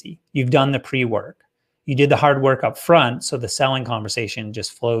is easy. You've done the pre-work. You did the hard work up front, so the selling conversation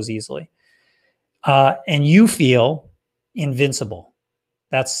just flows easily. And you feel invincible.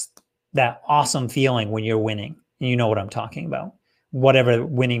 That's that awesome feeling when you're winning. You know what I'm talking about. Whatever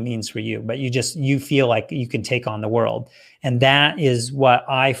winning means for you, but you feel like you can take on the world. And that is what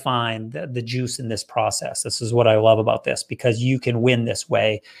I find the juice in this process. This is what I love about this, because you can win this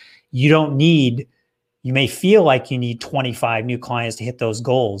way. You may feel like you need 25 new clients to hit those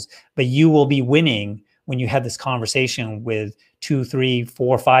goals, but you will be winning when you have this conversation with 2, 3,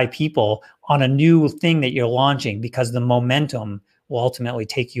 4, 5 people on a new thing that you're launching, because the momentum will ultimately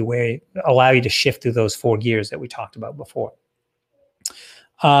take you where, allow you to shift through those 4 gears that we talked about before.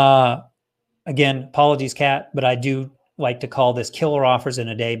 Again, apologies, Kat, but I do like to call this killer offers in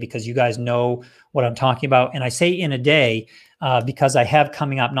a day, because you guys know what I'm talking about. And I say in a day because I have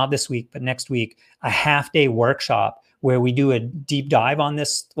coming up, not this week, but next week, a half-day workshop where we do a deep dive on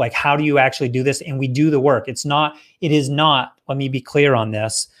this. Like, how do you actually do this? And we do the work. It is not, let me be clear on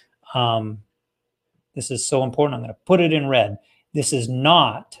this. This is so important. I'm going to put it in red. This is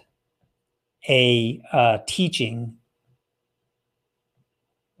not a teaching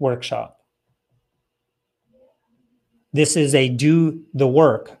workshop. This is a do the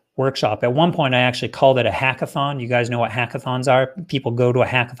work workshop. At one point, I actually called it a hackathon. You guys know what hackathons are. People go to a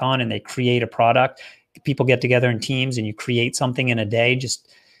hackathon and they create a product. People get together in teams and you create something in a day.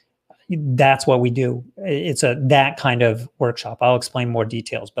 That's what we do. It's that kind of workshop. I'll explain more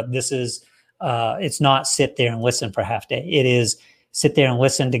details, but this is, it's not sit there and listen for a half day. It is sit there and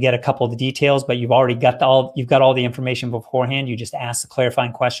listen to get a couple of the details, but you've already got all the information beforehand. You just ask the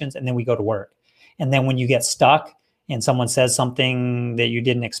clarifying questions, and then we go to work. And then when you get stuck and someone says something that you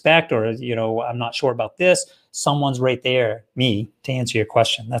didn't expect, or, I'm not sure about this, someone's right there, me, to answer your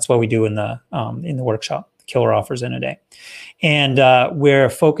question. That's what we do in the workshop, killer offers in a day. And we're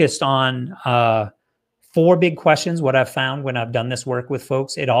focused on 4 big questions. What I've found when I've done this work with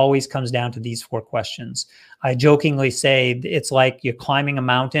folks, it always comes down to these 4 questions. I jokingly say it's like you're climbing a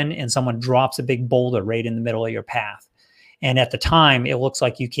mountain and someone drops a big boulder right in the middle of your path. And at the time, it looks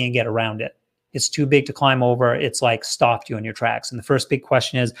like you can't get around it. It's too big to climb over. It's like stopped you in your tracks. And the first big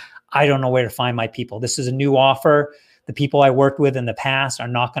question is, I don't know where to find my people. This is a new offer. The people I worked with in the past are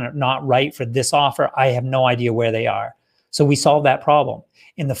not right for this offer. I have no idea where they are. So we solve that problem.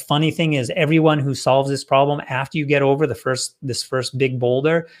 And the funny thing is, everyone who solves this problem, after you get over this first big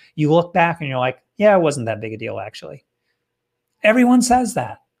boulder, you look back and you're like, yeah, it wasn't that big a deal, actually. Everyone says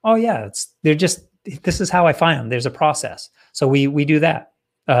that. Oh yeah, this is how I find them. There's a process. So we do that.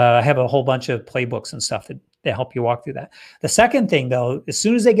 I have a whole bunch of playbooks and stuff that help you walk through that. The second thing, though, as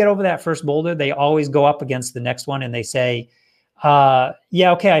soon as they get over that first boulder, they always go up against the next one and they say,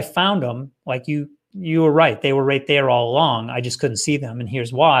 yeah, okay, I found them. Like you were right. They were right there all along. I just couldn't see them. And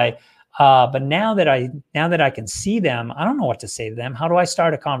here's why. But now that I can see them, I don't know what to say to them. How do I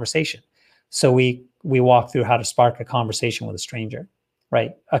start a conversation? So we walk through how to spark a conversation with a stranger,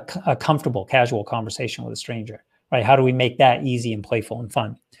 right? A comfortable, casual conversation with a stranger, right? How do we make that easy and playful and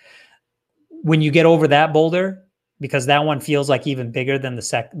fun? When you get over that boulder, because that one feels like even bigger than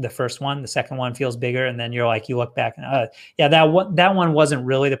the first one, the second one feels bigger. And then you're like, you look back and, yeah, that one wasn't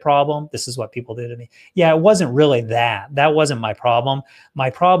really the problem. This is what people did to me. Yeah, it wasn't really that. That wasn't my problem. My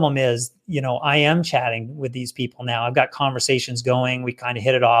problem is, I am chatting with these people now. I've got conversations going. We kind of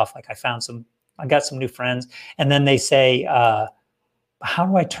hit it off. Like I got some new friends. And then they say, how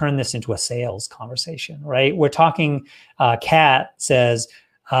do I turn this into a sales conversation, right? We're talking, Kat says,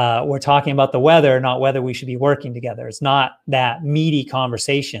 we're talking about the weather, not whether we should be working together. It's not that meaty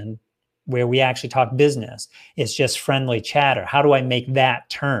conversation where we actually talk business. It's just friendly chatter. How do I make that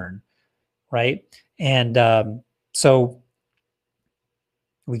turn, right? And so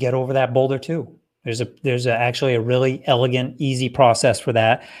we get over that boulder too. There's actually a really elegant, easy process for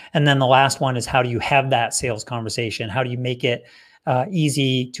that. And then the last one is, how do you have that sales conversation? How do you make it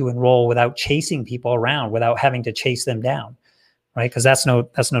easy to enroll without chasing people around, without having to chase them down? Right? Because that's no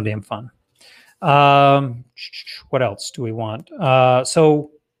damn fun. What else do we want?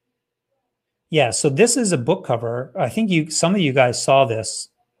 So this is a book cover. I think some of you guys saw this.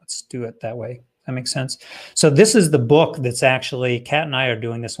 Let's do it that way. That makes sense. So this is the book that's actually, Kat and I are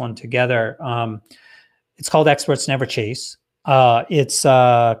doing this one together. It's called Experts Never Chase.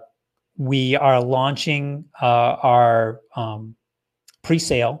 We are launching our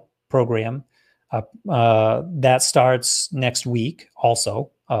pre-sale program. That starts next week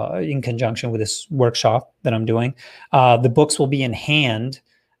also, in conjunction with this workshop that I'm doing. The books will be in hand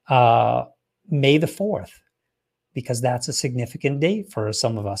May the 4th, because that's a significant date for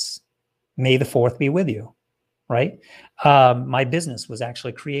some of us. May the 4th be with you, right? My business was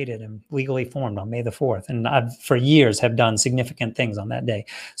actually created and legally formed on May the 4th. And I've, for years, have done significant things on that day.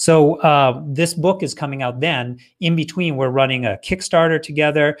 So this book is coming out then. In between, we're running a Kickstarter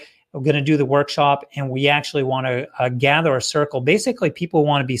together. We're going to do the workshop, and we actually want to gather a circle. Basically, people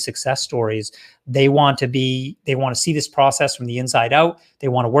want to be success stories. They want to see this process from the inside out. They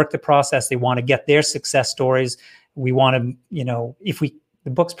want to work the process. They want to get their success stories. We want to, the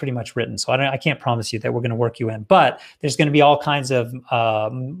book's pretty much written, so I can't promise you that we're going to work you in, but there's going to be all kinds of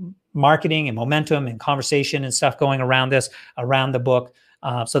marketing and momentum and conversation and stuff going around the book.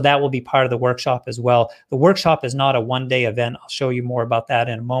 So that will be part of the workshop as well. The workshop is not a one-day event. I'll show you more about that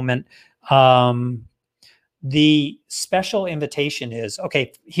in a moment. The special invitation is,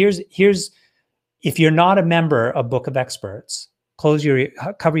 okay, here's if you're not a member of Book of Experts, cover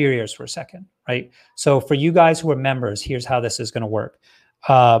your ears for a second, right? So for you guys who are members, here's how this is going to work.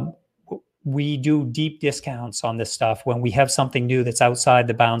 We do deep discounts on this stuff. When we have something new that's outside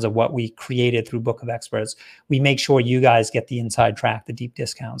the bounds of what we created through Book of Experts, we make sure you guys get the inside track, the deep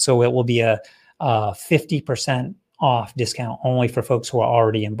discount. So it will be a 50% off discount only for folks who are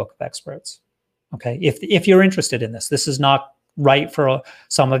already in Book of Experts. Okay, if you're interested in this is not right for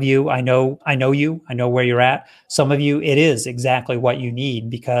some of you. I know you. I know where you're at. Some of you, it is exactly what you need,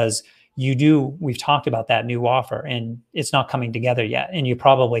 because we've talked about that new offer and it's not coming together yet. And you're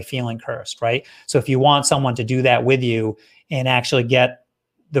probably feeling cursed, right? So if you want someone to do that with you and actually get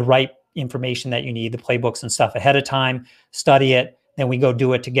the right information that you need, the playbooks and stuff ahead of time, study it, then we go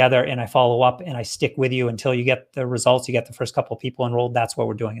do it together, and I follow up and I stick with you until you get the results. You get the first couple of people enrolled. That's what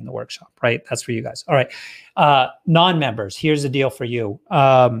we're doing in the workshop, right? That's for you guys. All right. Non-members, here's the deal for you.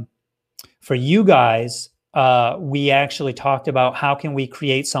 For you guys, we actually talked about how can we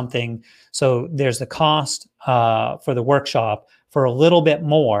create something. So there's the cost for the workshop for a little bit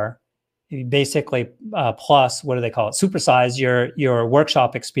more, basically plus, what do they call it? Supersize your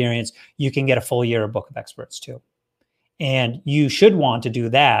workshop experience. You can get a full year of Book of Experts too. And you should want to do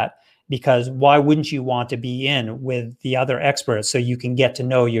that, because why wouldn't you want to be in with the other experts so you can get to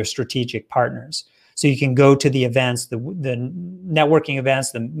know your strategic partners? So you can go to the events, the networking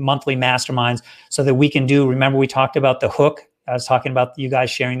events, the monthly masterminds, so that we can do, remember we talked about the hook. I was talking about you guys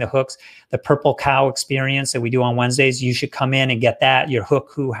sharing the hooks, the Purple Cow experience that we do on Wednesdays. You should come in and get that, your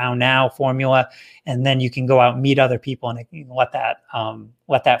hook, who, how, now formula. And then you can go out and meet other people and let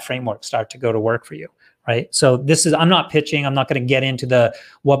that framework start to go to work for you. Right. So I'm not pitching. I'm not going to get into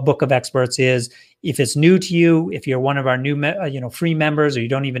what Book of Experts is. If it's new to you, if you're one of our new, free members, or you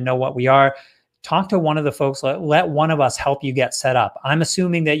don't even know what we are, talk to one of the folks. Let one of us help you get set up. I'm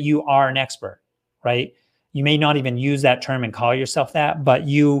assuming that you are an expert, right? You may not even use that term and call yourself that, but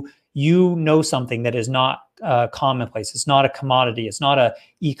you know something that is not commonplace. It's not a commodity. It's not a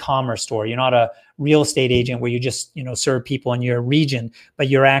e-commerce store. You're not a real estate agent where you just, serve people in your region, but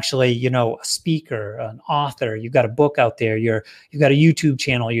you're actually, a speaker, an author. You've got a book out there. You've got a YouTube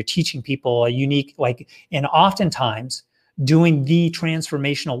channel. You're teaching people a unique, and oftentimes doing the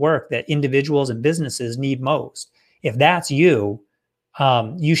transformational work that individuals and businesses need most. If that's you,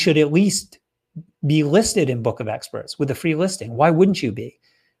 you should at least be listed in Book of Experts with a free listing. Why wouldn't you be?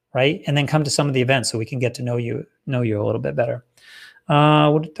 Right? And then come to some of the events so we can get to know you a little bit better.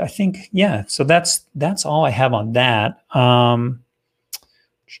 I think, yeah. So that's all I have on that.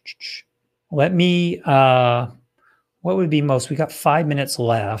 Let me, what would be most, we got 5 minutes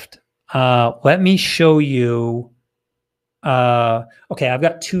left. Let me show you, okay, I've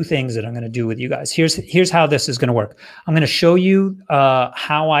got two things that I'm going to do with you guys. Here's how this is going to work. I'm going to show you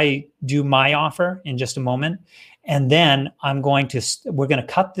how I do my offer in just a moment. And then we're going to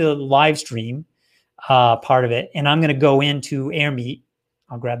cut the live stream part of it. And I'm going to go into AirMeet.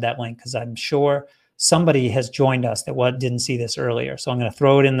 I'll grab that link because I'm sure somebody has joined us that didn't see this earlier. So I'm going to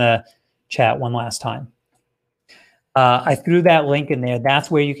throw it in the chat one last time. I threw that link in there.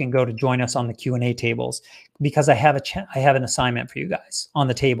 That's where you can go to join us on the Q&A tables, because I have an assignment for you guys on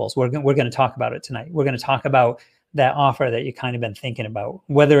the tables. We're going to talk about it tonight. We're going to talk about that offer that you kind of been thinking about.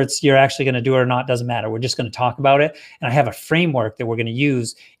 Whether you're actually going to do it or not doesn't matter. We're just going to talk about it. And I have a framework that we're going to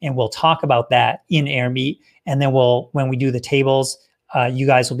use, and we'll talk about that in AirMeet. And then when we do the tables, you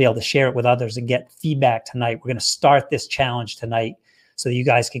guys will be able to share it with others and get feedback tonight. We're going to start this challenge tonight so that you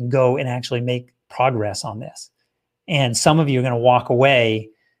guys can go and actually make progress on this. And some of you are going to walk away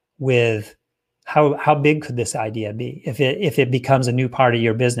with how big could this idea be if it becomes a new part of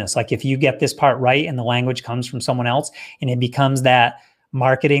your business? Like if you get this part right and the language comes from someone else and it becomes that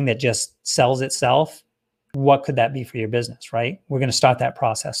marketing that just sells itself, what could that be for your business, right? We're going to start that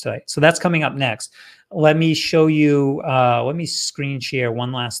process today. So that's coming up next. Let me show you, let me screen share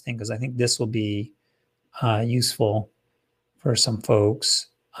one last thing, because I think this will be useful for some folks.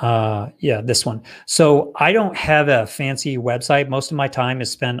 Yeah, this one. So I don't have a fancy website. Most of my time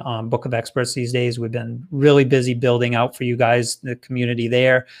is spent on Book of Experts these days. We've been really busy building out for you guys the community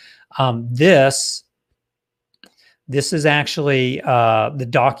there. This is actually the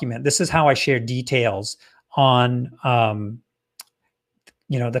document. This is how I share details on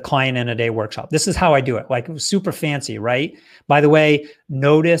the Client in a Day workshop. This is how I do it. Like, it was super fancy, right? By the way,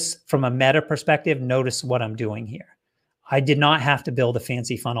 notice from a meta perspective, notice what I'm doing here. I did not have to build a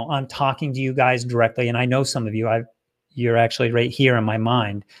fancy funnel. I'm talking to you guys directly, and I know some of you. You're actually right here in my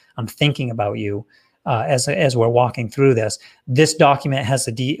mind. I'm thinking about you as we're walking through this. This document has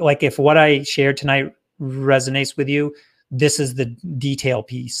like if what I shared tonight resonates with you, this is the detail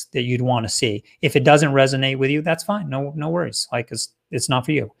piece that you'd want to see. If it doesn't resonate with you, that's fine. No worries. Like it's not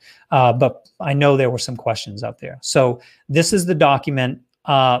for you. But I know there were some questions out there. So this is the document.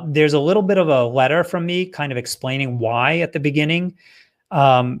 There's a little bit of a letter from me kind of explaining why at the beginning.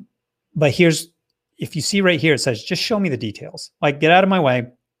 But if you see right here, it says, just show me the details. Like, get out of my way.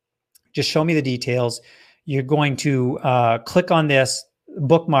 Just show me the details. You're going to click on this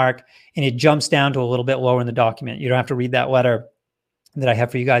bookmark, and it jumps down to a little bit lower in the document. You don't have to read that letter that I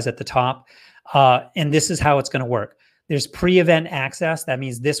have for you guys at the top. And this is how it's going to work. There's pre-event access. That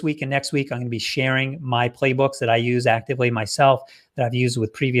means this week and next week, I'm going to be sharing my playbooks that I use actively myself, that I've used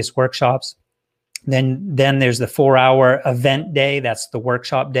with previous workshops. Then there's the 4-hour event day. That's the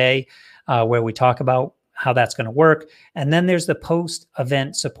workshop day where we talk about how that's going to work. And then there's the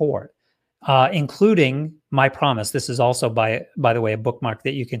post-event support, including my promise. This is also, by the way, a bookmark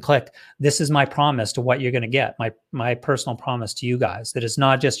that you can click. This is my promise to what you're going to get, my personal promise to you guys, that it's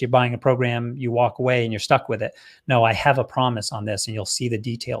not just you're buying a program, you walk away and you're stuck with it. No, I have a promise on this, and you'll see the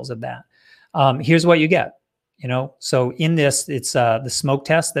details of that. Here's what you get. So in this, it's the smoke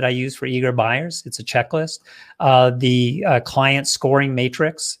test that I use for eager buyers. It's a checklist. The client scoring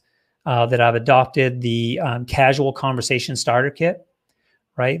matrix that I've adopted, the casual conversation starter kit,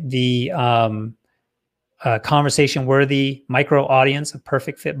 right? The conversation worthy micro audience of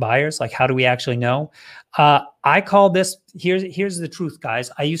perfect fit buyers. Like, how do we actually know? I call this, here's the truth,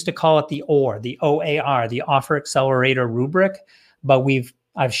 guys. I used to call it the OAR, the OAR, the Offer Accelerator rubric, but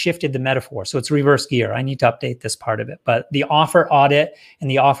I've shifted the metaphor. So it's reverse gear. I need to update this part of it. But the offer audit and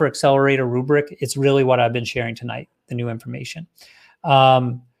the Offer Accelerator rubric, it's really what I've been sharing tonight, the new information.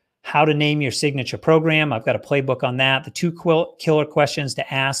 How to name your signature program. I've got a playbook on that. The 2 killer questions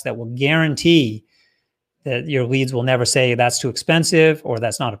to ask that will guarantee that your leads will never say that's too expensive or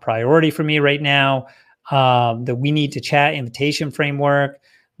that's not a priority for me right now. The we need to chat invitation framework,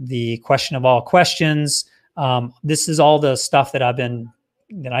 the question of all questions. This is all the stuff that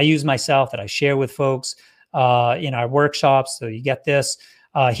I use myself, that I share with folks in our workshops. So you get this.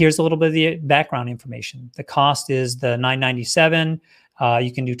 Here's a little bit of the background information. The cost is the $997.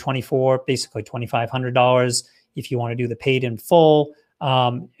 You can do 24, basically $2,500 if you want to do the paid in full.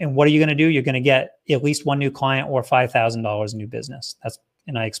 And what are you going to do? You're going to get at least one new client or $5,000 new business.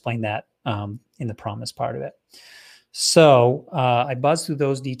 And I explained that in the promise part of it. So I buzzed through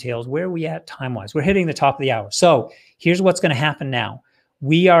those details. Where are we at time-wise? We're hitting the top of the hour. So here's what's going to happen now.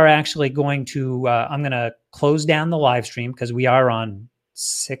 We are actually going to, I'm going to close down the live stream, because we are on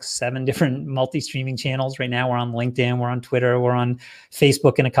 6, 7 different multi-streaming channels right now. We're on LinkedIn, we're on Twitter, we're on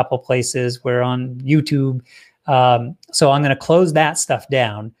Facebook in a couple places, we're on YouTube. So I'm going to close that stuff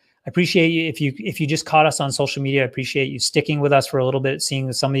down. I appreciate you if you just caught us on social media. I appreciate you sticking with us for a little bit,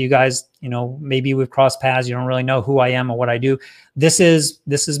 seeing some of you guys, maybe we've crossed paths. You don't really know who I am or what I do. This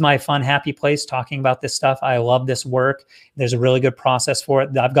is my fun, happy place talking about this stuff. I love this work. There's a really good process for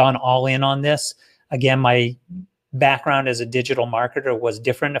it. I've gone all in on this. Again, my background as a digital marketer was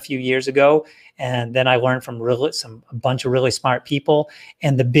different a few years ago. And then I learned from a bunch of really smart people.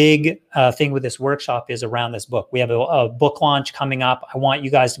 And the big thing with this workshop is around this book. We have a book launch coming up. I want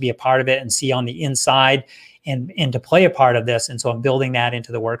you guys to be a part of it and see on the inside and to play a part of this. And so I'm building that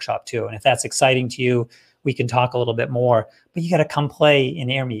into the workshop too. And if that's exciting to you, we can talk a little bit more, but you got to come play in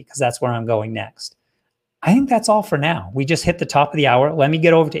AirMeet, because that's where I'm going next. I think that's all for now. We just hit the top of the hour. Let me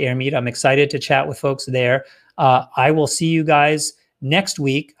get over to AirMeet. I'm excited to chat with folks there. I will see you guys next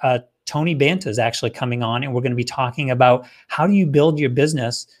week. Tony Banta is actually coming on, and we're going to be talking about how do you build your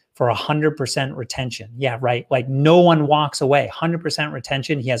business for 100% retention. Yeah, right. Like no one walks away. 100%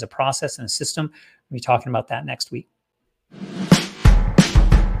 retention. He has a process and a system. We'll be talking about that next week.